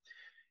new.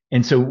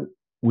 And so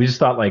we just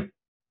thought like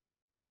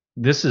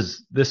this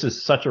is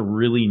such a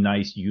really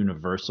nice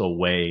universal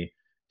way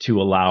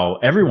to allow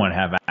everyone to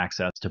have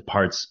access to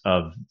parts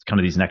of kind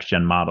of these next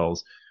gen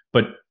models,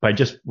 but by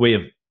just way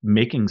of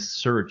making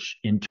search,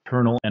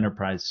 internal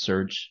enterprise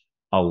search,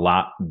 a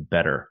lot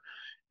better,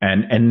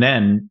 and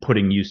then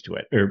putting use to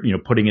it, or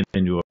putting it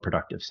into a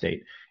productive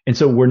state. And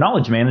so we're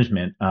knowledge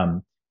management.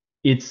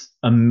 It's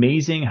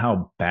amazing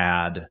how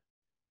bad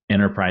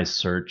enterprise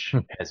search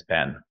has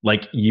been.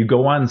 Like you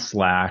go on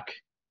Slack,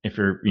 if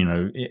you're,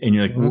 and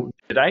you're like, Mm-hmm. well,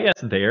 did I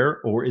ask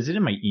there, or is it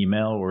in my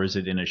email, or is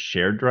it in a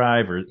shared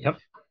drive, or Yep.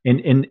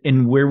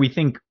 and where we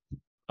think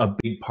a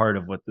big part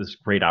of what this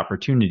great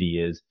opportunity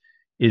is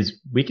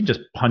we can just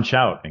punch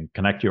out and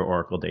connect your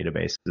Oracle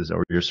databases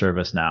or your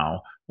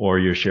ServiceNow or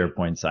your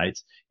SharePoint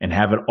sites and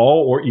have it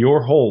all, or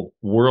your whole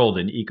world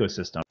and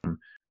ecosystem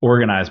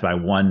organized by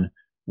one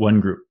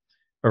group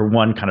or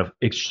one kind of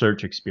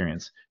search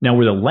experience. Now,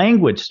 where the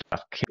language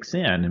stuff kicks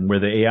in and where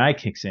the AI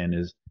kicks in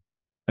is,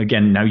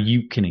 again, now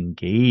you can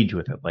engage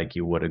with it like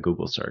you would a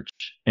Google search,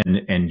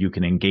 and you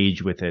can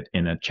engage with it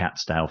in a chat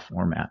style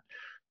format,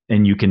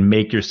 and you can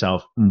make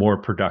yourself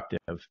more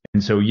productive.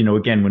 And so,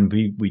 again, when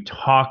we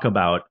talk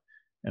about,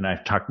 and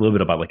I've talked a little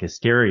bit about like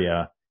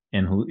hysteria,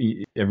 and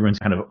everyone's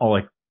kind of all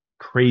like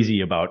crazy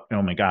about,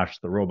 oh my gosh,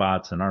 the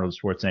robots and Arnold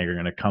Schwarzenegger are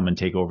going to come and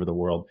take over the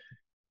world.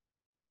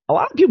 A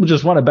lot of people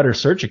just want a better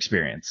search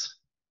experience.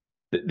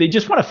 They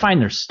just want to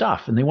find their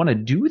stuff and they want to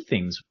do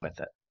things with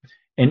it.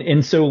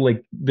 And so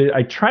like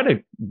I try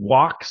to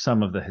walk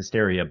some of the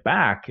hysteria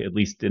back, at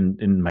least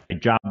in my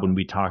job when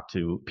we talk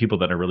to people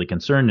that are really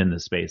concerned in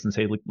this space, and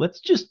say, like,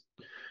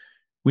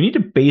 we need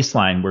to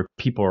baseline where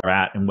people are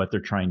at and what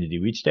they're trying to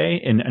do each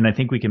day. And I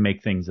think we can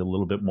make things a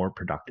little bit more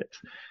productive.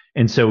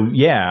 And so,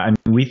 yeah, I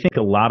mean, we think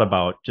a lot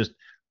about just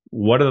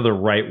what are the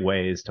right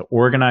ways to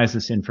organize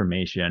this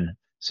information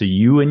so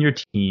you and your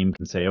team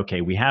can say,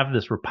 okay, we have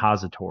this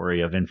repository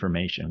of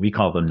information. We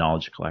call them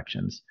knowledge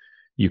collections.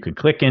 You can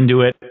click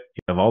into it. You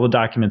have all the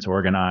documents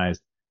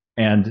organized.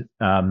 And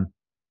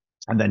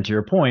then to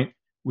your point,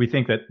 we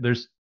think that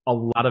there's a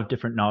lot of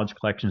different knowledge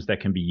collections that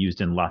can be used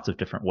in lots of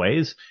different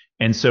ways.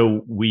 And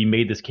so we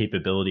made this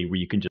capability where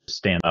you can just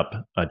stand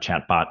up a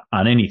chatbot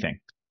on anything.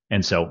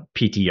 And so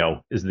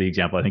PTO is the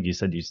example. I think you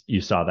said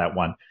you saw that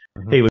one.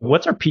 Mm-hmm. Hey,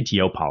 what's our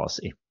PTO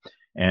policy?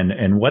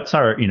 And what's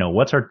our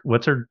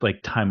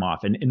like time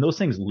off, and those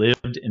things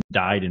lived and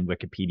died in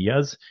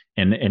Wikipedias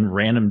and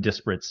random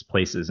disparate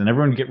places, and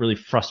everyone get really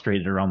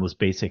frustrated around those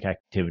basic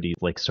activities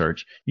like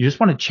search. You just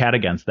want to chat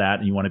against that,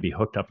 and you want to be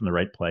hooked up in the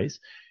right place.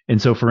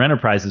 And so for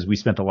enterprises, we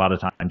spent a lot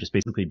of time just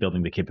basically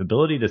building the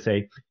capability to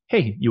say,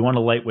 hey, you want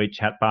a lightweight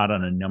chatbot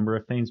on a number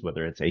of things,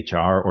 whether it's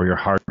HR or your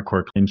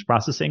hardcore claims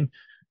processing.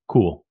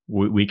 Cool.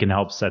 We can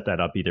help set that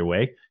up either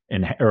way,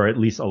 or at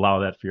least allow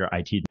that for your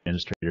IT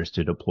administrators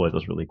to deploy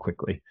those really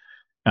quickly.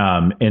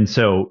 And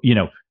so,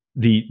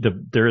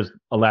 there is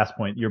a last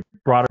point, your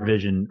broader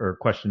vision or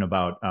question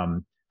about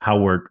how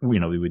we're,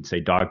 we would say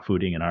dog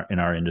fooding in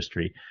our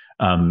industry,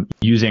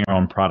 using our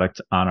own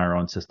product on our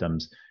own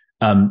systems.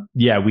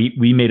 Yeah,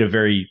 we made a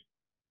very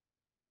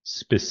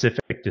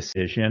specific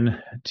decision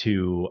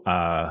to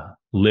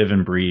live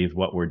and breathe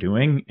what we're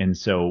doing, and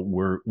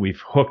so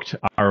we've hooked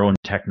our own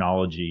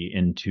technology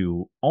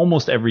into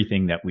almost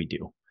everything that we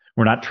do.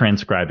 We're not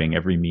transcribing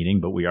every meeting,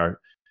 but we are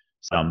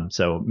some.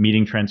 So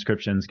meeting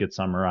transcriptions get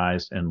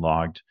summarized and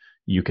logged.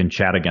 You can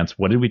chat against,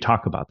 what did we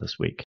talk about this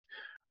week?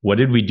 What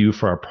did we do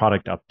for our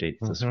product updates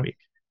this week?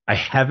 I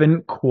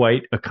haven't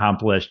quite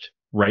accomplished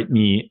write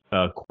me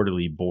a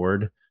quarterly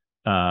board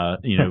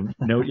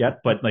note yet,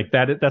 but like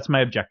that's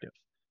my objective.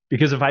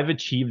 Because if I've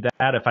achieved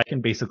that, if I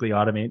can basically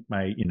automate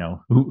my,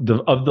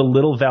 of the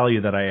little value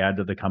that I add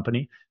to the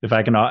company, if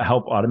I can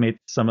help automate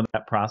some of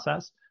that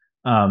process,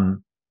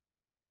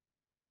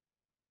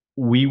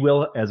 we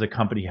will, as a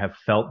company, have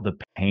felt the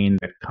pain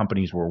that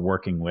companies we're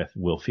working with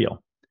will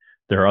feel.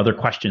 There are other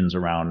questions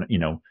around,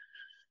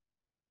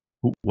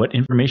 what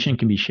information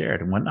can be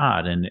shared and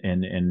whatnot, and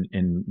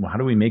how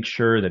do we make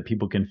sure that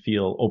people can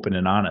feel open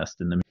and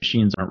honest, and the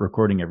machines aren't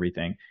recording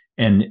everything,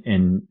 and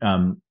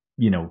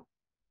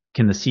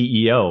can the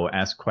CEO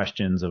ask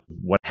questions of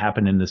what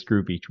happened in this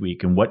group each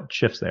week and what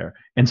shifts there?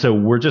 And so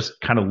we're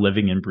just kind of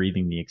living and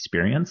breathing the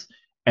experience.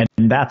 And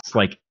that's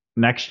like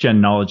next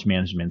gen knowledge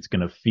management is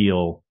going to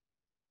feel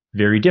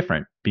very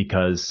different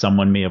because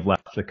someone may have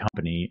left the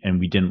company and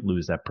we didn't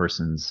lose that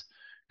person's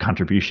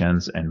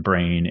contributions and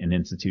brain and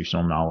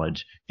institutional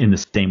knowledge in the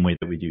same way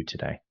that we do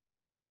today.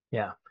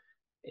 Yeah.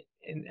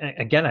 And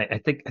again, I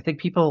think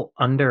people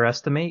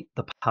underestimate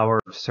the power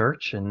of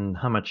search and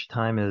how much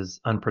time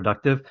is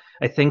unproductive.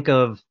 I think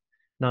of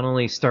not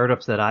only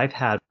startups that I've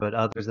had, but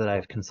others that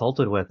I've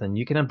consulted with, and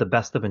you can have the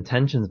best of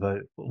intentions, but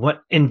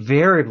what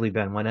invariably,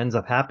 Ben, what ends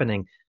up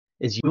happening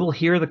is you will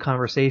hear the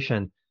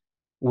conversation,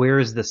 where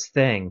is this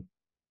thing?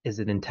 Is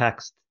it in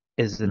text?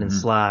 Is it in Hmm.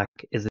 Slack?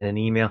 Is it in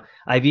email?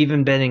 I've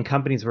even been in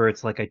companies where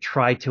it's like I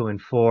try to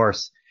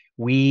enforce,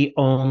 we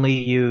only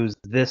use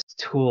this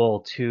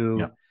tool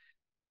Yeah. to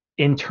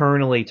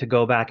internally to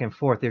go back and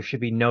forth. There should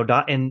be no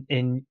dot, and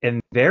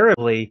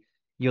invariably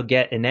you'll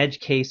get an edge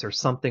case or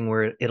something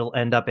where it'll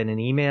end up in an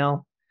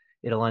email,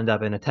 it'll end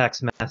up in a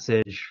text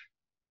message,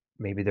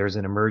 maybe there's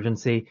an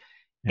emergency,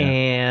 Yeah.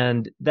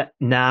 and that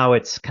now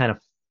it's kind of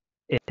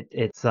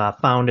it's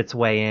found its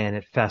way in,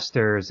 it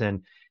festers,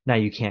 and now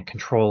you can't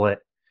control it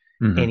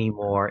Hmm.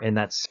 anymore. And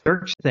that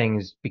search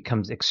thing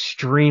becomes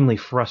extremely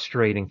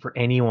frustrating for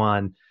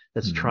anyone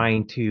that's Hmm.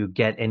 trying to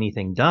get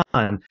anything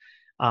done.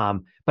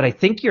 But I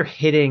think you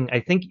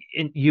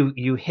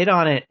hit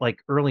on it like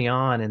early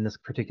on in this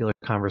particular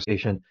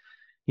conversation.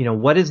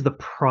 What is the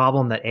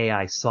problem that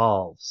AI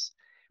solves?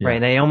 Right. Yeah.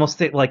 And I almost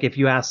think like if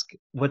you ask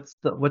what's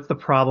the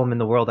problem in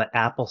the world that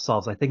Apple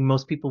solves, I think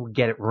most people would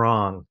get it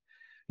wrong.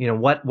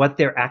 What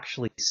they're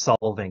actually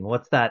solving,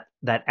 what's that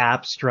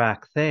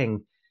abstract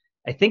thing.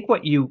 I think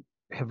what you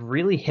have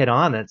really hit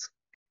on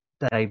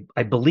that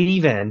I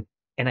believe in,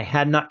 and I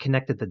had not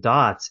connected the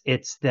dots.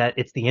 It's the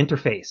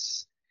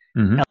interface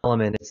Hmm.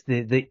 element. It's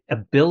the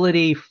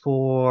ability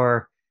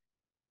for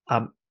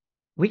um,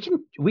 we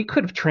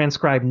could have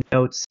transcribed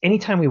notes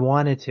anytime we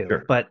wanted to,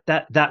 Sure. but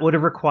that would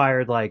have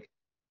required like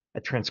a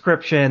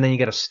transcription, then you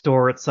got to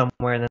store it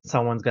somewhere, and then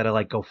someone's got to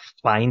like go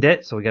find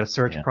it. So we got a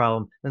search Yeah.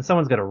 problem. Then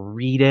someone's got to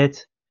read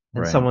it,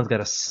 then Right. someone's got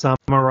to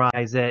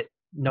summarize it.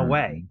 No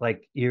way. Hmm.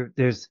 Like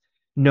there's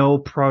no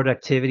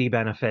productivity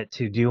benefit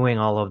to doing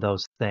all of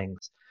those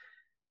things.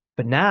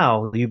 But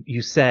now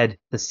you said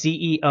the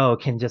CEO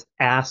can just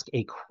ask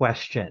a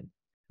question.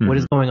 What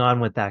is Hmm. going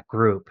on with that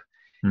group?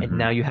 And Hmm.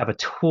 now you have a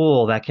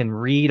tool that can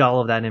read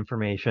all of that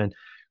information,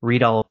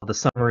 read all of the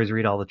summaries,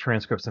 read all the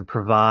transcripts, and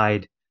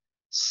provide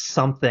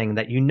something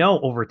that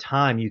over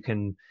time you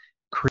can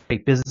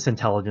create business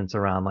intelligence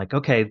around. Like,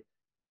 okay,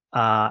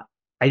 I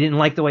didn't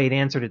like the way it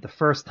answered it the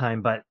first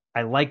time, but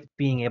I liked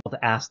being able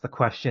to ask the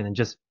question and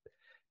just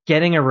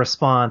getting a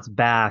response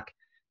back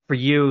for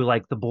you,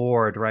 like the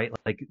board, right?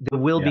 Like there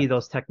will Yeah. be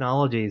those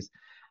technologies.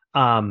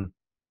 Um,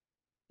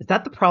 is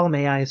that the problem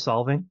AI is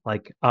solving?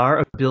 Like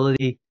our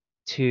ability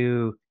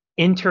to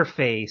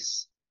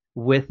interface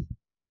with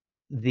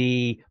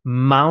the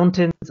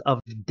mountains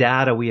of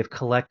data we have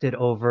collected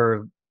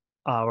over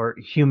our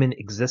human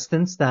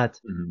existence that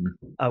Hmm.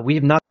 we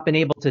have not been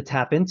able to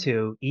tap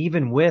into,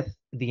 even with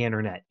the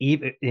internet.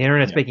 Even the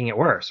internet's Yeah. making it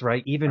worse,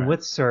 right? Even Right.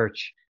 with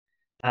search,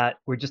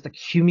 we're just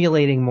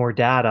accumulating more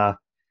data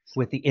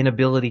with the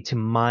inability to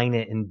mine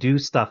it and do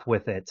stuff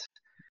with it.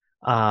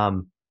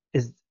 Um,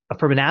 is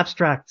From an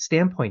abstract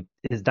standpoint,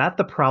 is that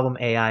the problem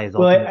AI is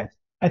Well, ultimately?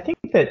 I think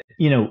that,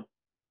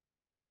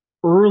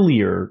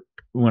 earlier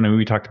when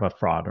we talked about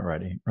fraud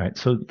already, right?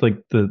 So like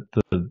the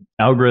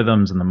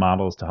algorithms and the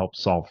models to help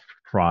solve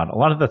fraud, a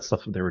lot of that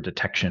stuff, there were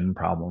detection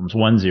problems,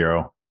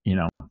 1-0,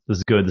 this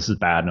is good, this is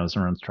bad, knows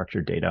their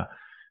unstructured data.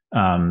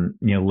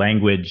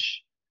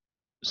 Language,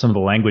 some of the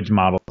language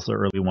models, the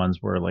early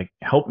ones were like,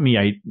 help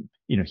me,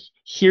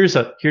 here's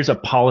a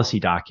policy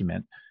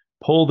document,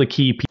 pull the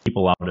key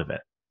people out of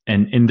it.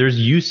 And there's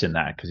use in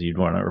that because you'd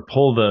want to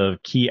pull the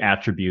key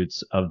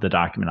attributes of the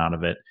document out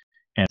of it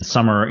and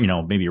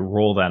maybe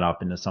roll that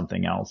up into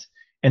something else.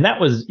 And that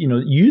was,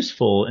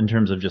 useful in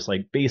terms of just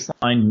like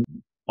baseline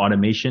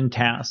automation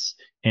tasks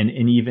and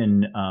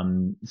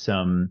even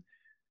some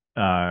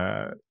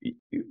uh,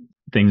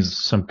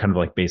 things, some kind of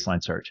like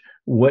baseline search.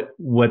 What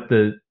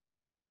the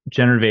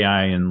generative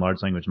AI and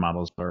large language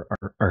models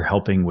are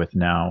helping with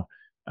now,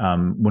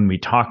 when we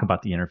talk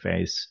about the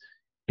interface,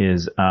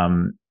 is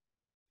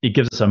it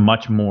gives us a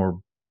much more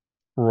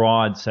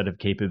broad set of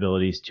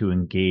capabilities to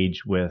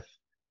engage with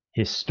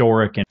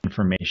historic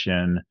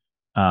information,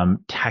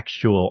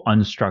 textual,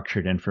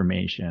 unstructured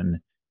information,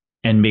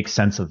 and make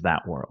sense of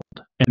that world.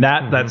 And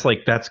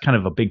Mhm. that's kind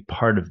of a big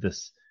part of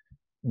this,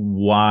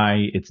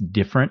 why it's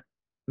different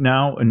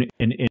now, and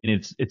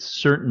it's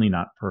certainly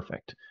not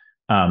perfect.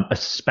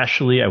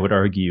 Especially, I would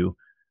argue,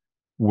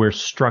 where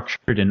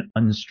structured and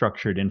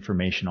unstructured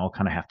information all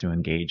kind of have to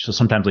engage. So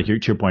sometimes, like to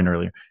your point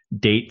earlier,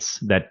 dates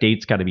got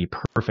to be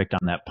perfect on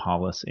that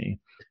policy.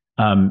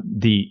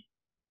 The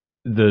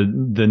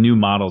the new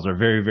models are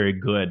very, very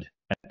good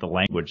at the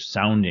language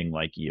sounding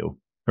like you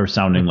or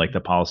sounding like Mhm.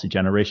 the policy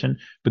generation,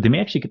 but they may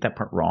actually get that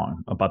part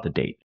wrong about the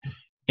date.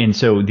 And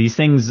so these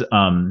things it's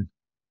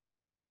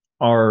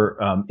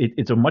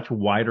a much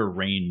wider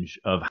range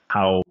of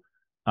how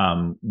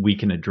we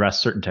can address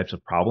certain types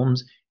of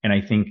problems. And I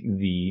think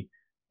the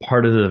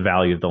part of the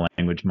value of the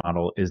language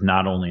model is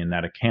not only in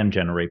that it can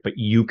generate, but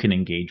you can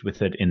engage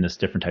with it in this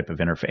different type of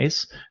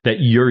interface that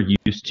you're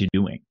used to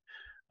doing.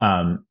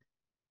 Um,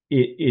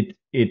 it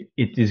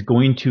is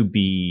going to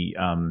be,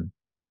 I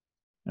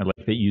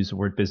like that you use the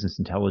word business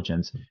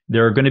intelligence.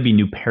 There are going to be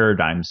new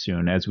paradigms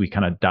soon as we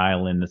kind of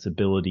dial in this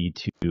ability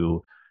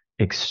to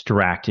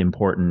extract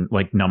important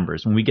like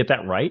numbers. When we get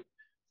that right,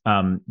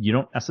 you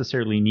don't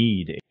necessarily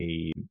need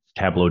a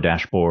Tableau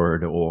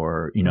dashboard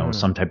or Mhm.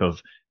 some type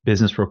of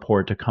business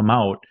report to come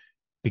out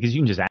because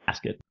you can just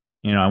ask it.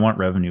 I want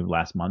revenue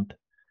last month.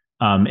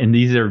 And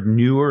these are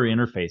newer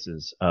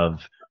interfaces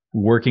of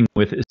working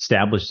with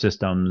established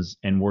systems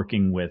and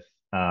working with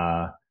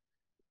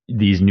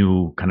these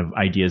new kind of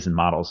ideas and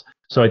models.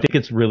 So I think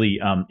it's really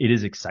it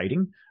is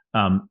exciting.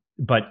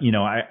 But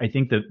I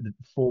think that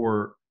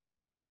for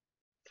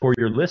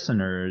your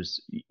listeners,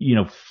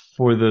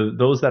 for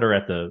those that are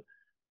at the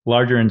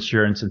larger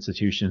insurance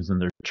institutions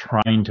and they're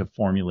trying to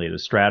formulate a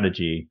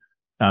strategy,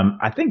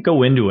 I think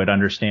go into it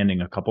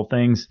understanding a couple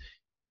things.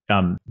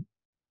 Um,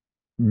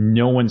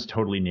 no one's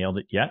totally nailed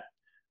it yet.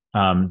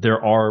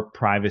 There are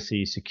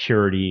privacy,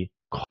 security,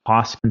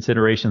 cost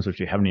considerations, which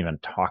we haven't even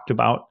talked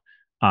about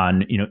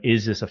on,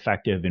 is this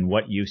effective in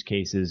what use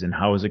cases and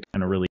how is it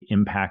going to really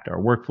impact our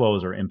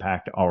workflows or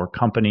impact our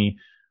company?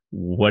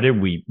 What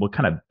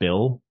kind of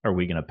bill are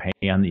we going to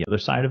pay on the other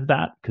side of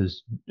that?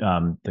 Because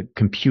the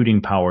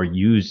computing power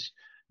used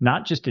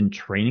not just in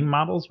training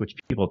models, which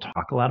people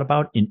talk a lot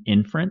about, in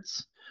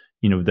inference,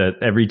 that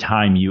every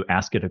time you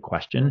ask it a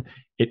question,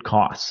 it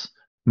costs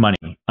money.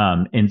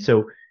 And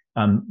so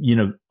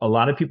a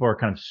lot of people are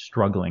kind of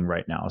struggling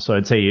right now. So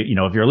I'd say,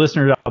 if you're a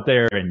listener out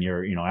there and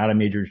you're, at a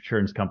major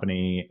insurance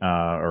company,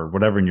 or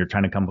whatever, and you're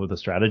trying to come up with a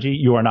strategy,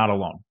 you are not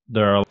alone.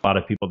 There are a lot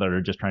of people that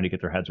are just trying to get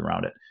their heads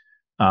around it.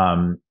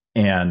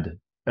 And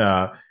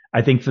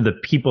I think for the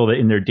people that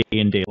in their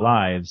day-to-day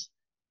lives,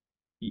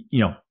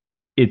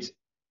 it's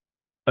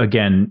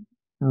again,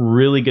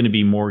 really going to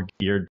be more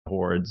geared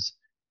towards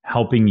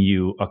helping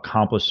you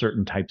accomplish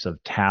certain types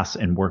of tasks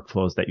and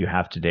workflows that you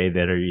have today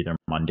that are either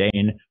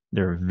mundane,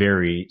 they're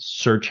very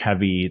search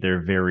heavy,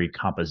 they're very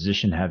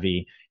composition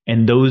heavy,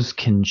 and those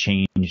can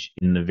change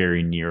in the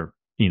very near,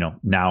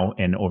 now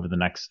and over the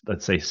next,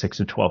 let's say 6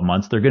 to 12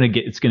 months,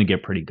 it's going to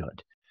get pretty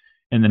good.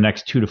 In the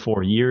next 2 to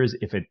 4 years,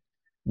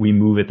 we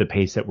move at the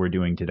pace that we're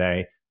doing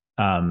today,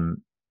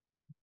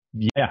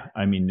 yeah,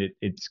 I mean,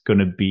 it's going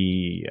to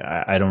be,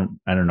 I don't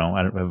know.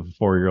 I don't have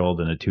a 4-year-old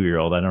and a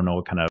 2-year-old. I don't know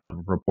what kind of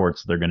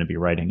reports they're going to be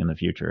writing in the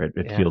future. It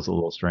Yeah. feels a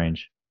little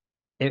strange.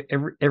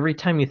 Every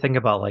time you think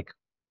about like,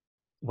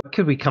 what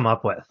could we come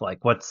up with?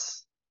 Like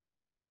what's,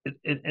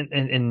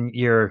 and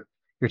you're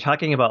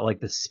talking about like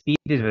the speed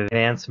of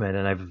advancement.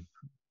 And I've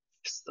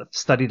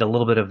studied a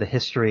little bit of the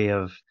history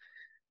of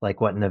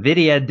like what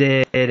NVIDIA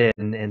did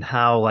and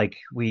how like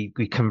we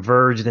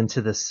converged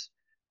into this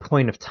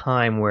point of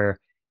time where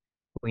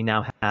we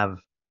now have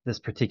this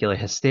particular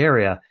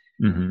hysteria.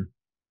 Mm-hmm.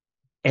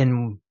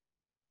 And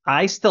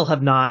I still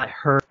have not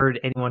heard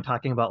anyone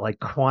talking about like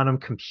quantum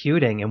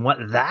computing and what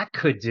that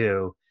could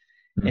do.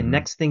 Mm-hmm. And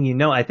next thing you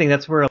know, I think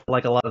that's where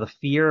like a lot of the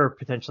fear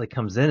potentially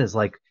comes in, is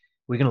like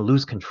we're going to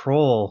lose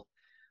control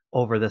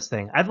over this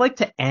thing. I'd like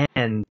to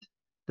end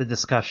the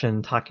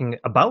discussion talking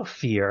about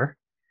fear,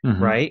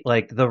 Mm-hmm. right?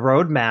 Like the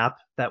roadmap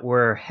that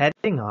we're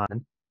heading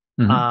on.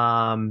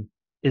 Mm-hmm.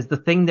 Is the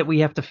thing that we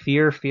have to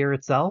fear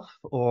itself,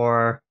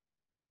 or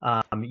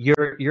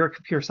you're a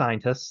computer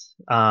scientist.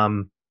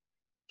 Can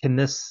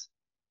this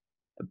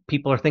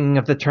People are thinking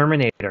of the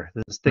Terminator.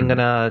 This thing Mm-hmm.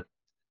 gonna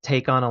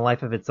take on a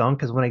life of its own?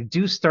 Because when I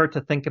do start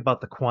to think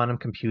about the quantum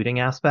computing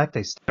aspect,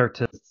 I start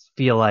to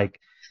feel like,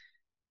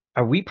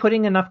 are we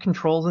putting enough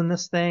controls in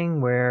this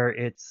thing where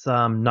it's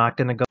not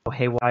going to go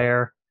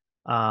haywire?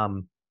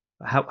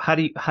 How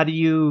do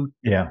you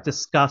Yeah.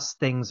 discuss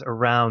things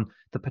around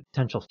the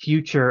potential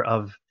future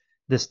of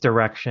this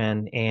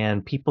direction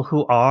and people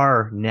who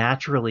are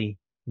naturally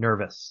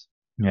nervous?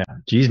 Yeah.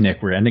 Geez,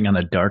 Nick, we're ending on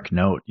a dark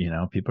note.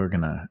 People are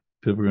gonna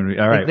be,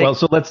 all right. Well,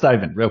 so let's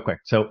dive in real quick.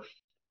 So,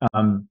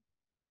 um,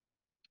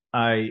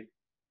 I,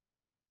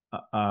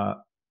 uh,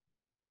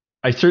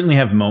 I certainly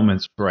have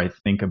moments where I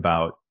think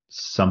about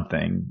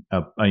something,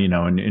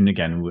 and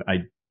again,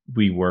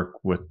 we work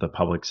with the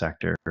public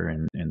sector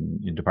and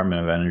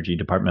Department of Energy,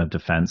 Department of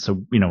Defense.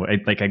 So,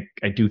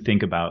 I do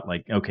think about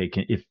like, okay,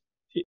 if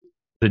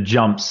the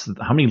jumps,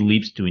 how many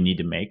leaps do we need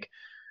to make?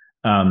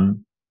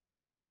 And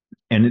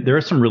there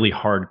are some really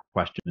hard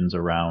questions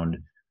around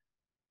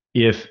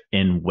if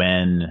and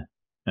when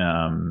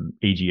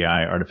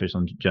AGI,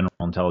 artificial general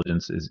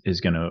intelligence,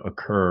 is going to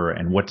occur,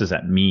 and what does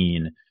that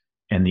mean,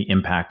 and the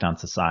impact on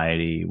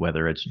society,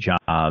 whether it's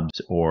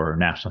jobs or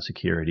national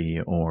security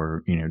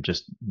or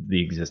just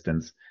the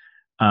existence.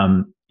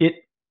 It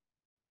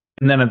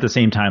and then at the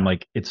same time,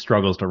 like it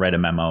struggles to write a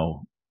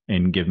memo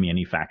and give me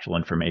any factual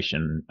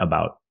information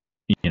about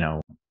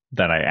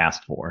that I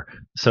asked for.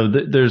 So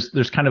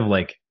there's kind of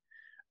like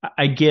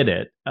I get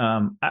it.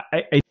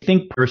 I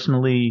think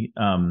personally.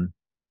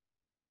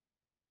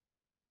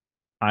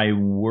 I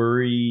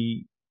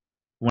worry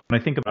when I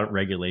think about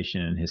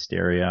regulation and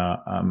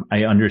hysteria.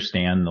 I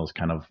understand those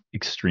kind of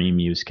extreme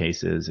use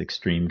cases,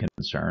 extreme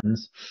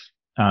concerns.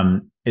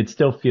 It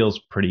still feels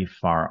pretty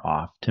far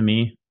off to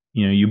me.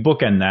 You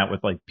bookend that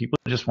with like people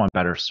just want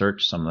better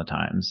search some of the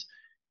times,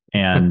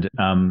 and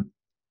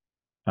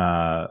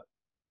uh,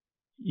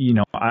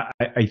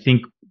 I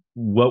think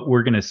what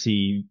we're going to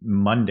see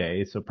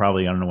Monday. So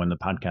probably I don't know when the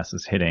podcast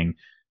is hitting,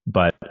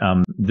 but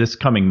this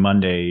coming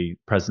Monday,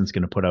 president's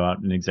going to put out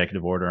an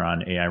executive order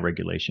on AI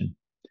regulation.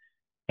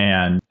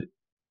 And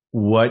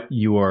what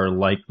you are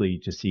likely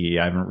to see.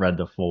 I haven't read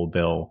the full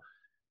bill,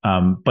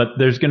 but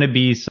there's going to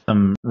be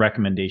some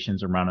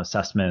recommendations around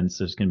assessments.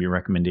 There's going to be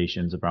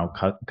recommendations about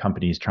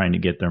companies trying to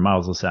get their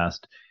models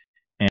assessed.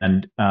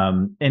 And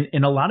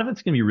a lot of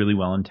it's going to be really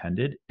well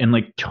intended and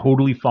like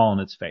totally fall on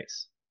its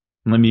face.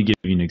 Let me give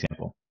you an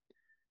example.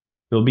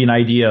 There'll be an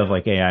idea of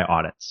like AI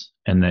audits,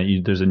 and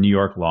that there's a New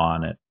York law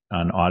on it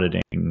on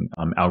auditing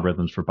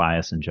algorithms for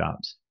bias in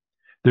jobs.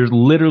 There's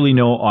literally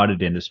no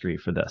audit industry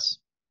for this.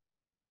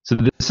 So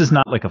this is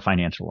not like a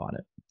financial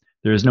audit.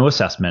 There is no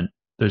assessment.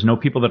 There's no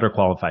people that are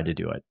qualified to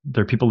do it.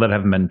 There are people that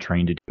haven't been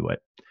trained to do it.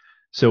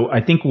 So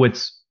I think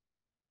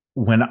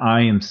when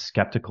I am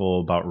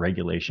skeptical about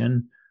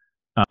regulation,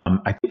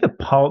 I think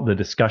the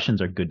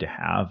discussions are good to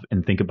have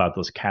and think about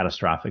those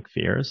catastrophic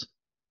fears.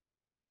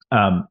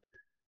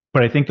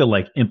 But I think the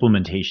like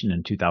implementation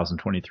in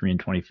 2023 and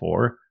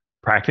 24,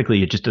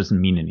 practically it just doesn't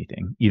mean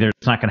anything. Either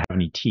it's not going to have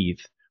any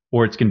teeth,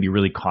 or it's going to be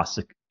really cost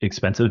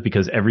expensive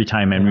because every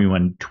time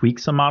anyone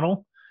tweaks a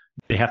model,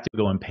 they have to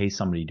go and pay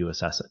somebody to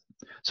assess it.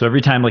 So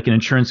every time, like an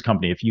insurance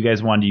company, if you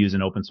guys wanted to use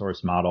an open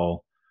source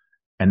model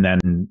and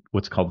then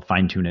what's called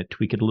fine tune it,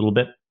 tweak it a little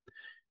bit,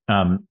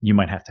 you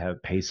might have to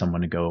pay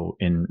someone to go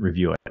and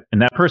review it.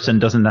 And that person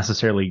doesn't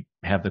necessarily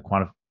have the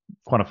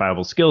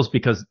quantifiable skills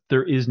because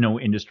there is no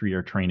industry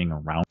or training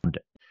around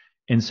it.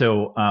 And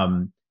so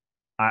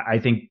I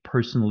think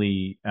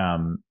personally,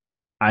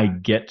 I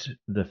get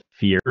the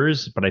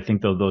fears, but I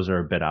think those are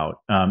a bit out.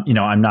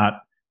 I'm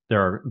not.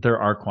 There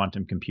are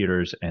quantum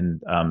computers,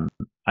 and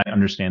I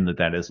understand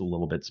that is a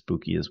little bit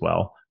spooky as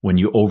well when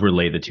you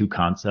overlay the two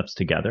concepts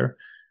together.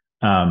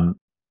 And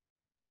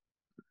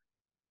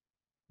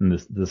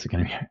this is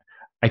going to be.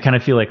 I kind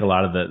of feel like a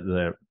lot of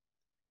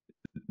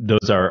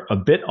those are a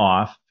bit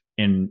off,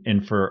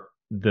 and for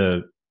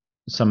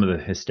some of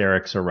the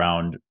hysterics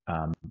around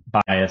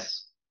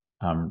bias,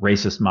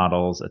 racist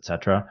models,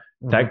 etc.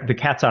 That the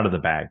cat's out of the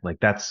bag. Like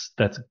that's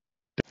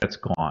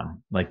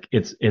gone. Like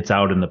it's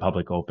out in the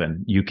public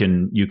open. You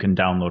can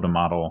download a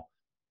model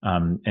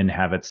and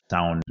have it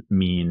sound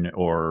mean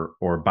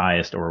or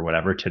biased or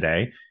whatever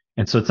today.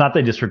 And so it's not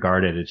that I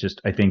disregard it. It's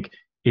just I think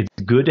it's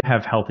good to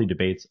have healthy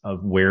debates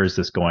of where is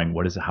this going?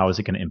 How is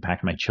it going to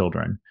impact my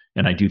children?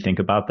 And I do think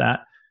about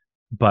that.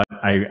 But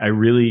I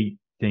really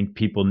think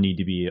people need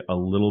to be a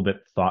little bit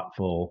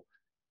thoughtful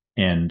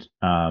and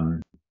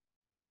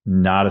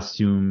not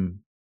assume